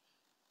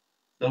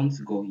 Don't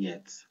go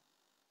yet.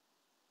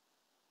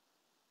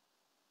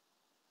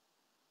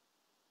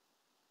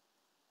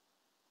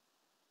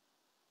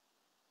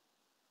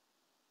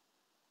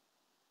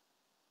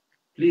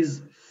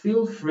 Please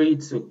feel free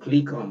to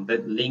click on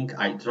that link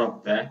I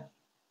dropped there.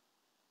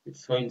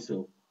 It's going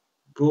to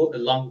go a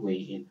long way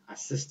in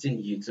assisting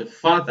you to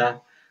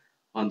further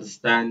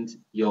understand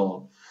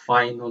your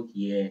final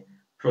year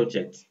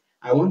project.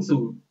 I want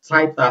to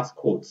type that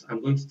quote.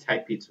 I'm going to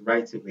type it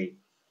right away.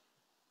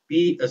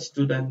 Be a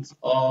student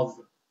of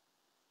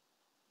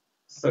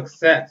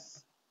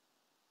success.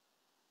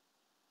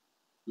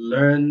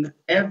 Learn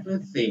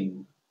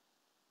everything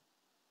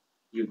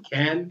you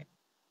can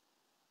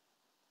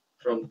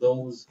from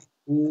those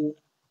who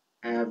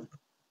have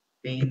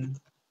been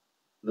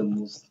the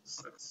most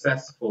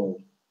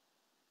successful.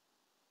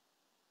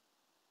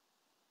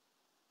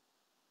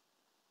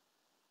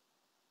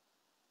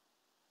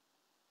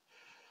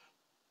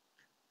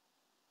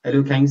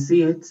 Hello, can you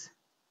see it?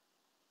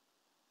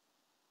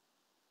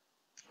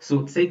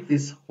 So take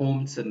this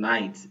home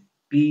tonight.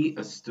 Be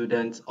a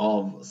student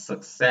of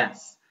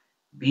success.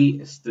 be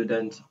a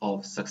student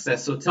of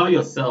success. So tell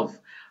yourself,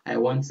 I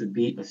want to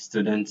be a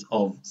student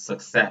of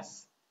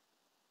success.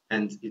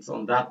 And it's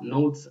on that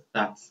note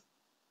that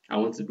I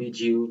want to bid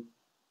you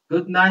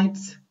good night.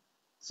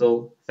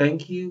 So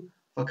thank you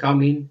for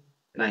coming,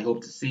 and I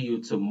hope to see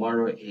you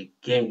tomorrow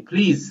again.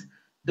 Please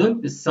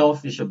don't be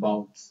selfish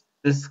about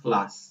this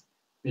class.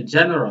 Be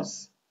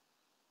generous.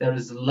 There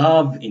is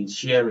love in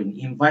sharing.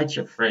 Invite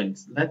your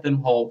friends. Let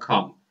them all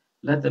come.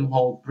 Let them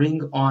all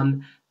bring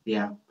on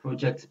their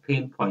project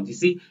pain point. You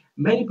see,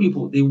 many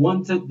people they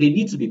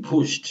need to be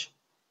pushed.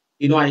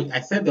 I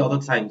said the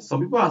other time,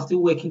 some people are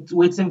still waiting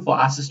for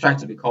ASU strike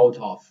to be called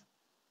off.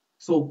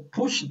 So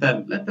push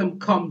them, let them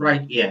come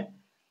right here.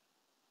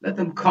 Let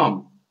them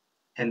come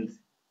and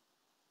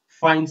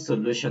find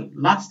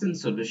lasting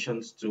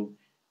solutions to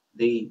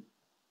the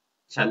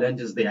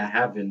challenges they are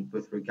having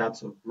with regard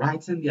to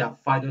writing their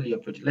final year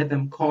project. Let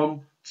them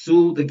come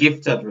to the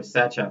gifted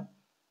researcher.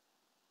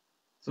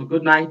 So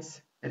good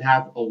night and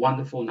have a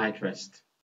wonderful night rest.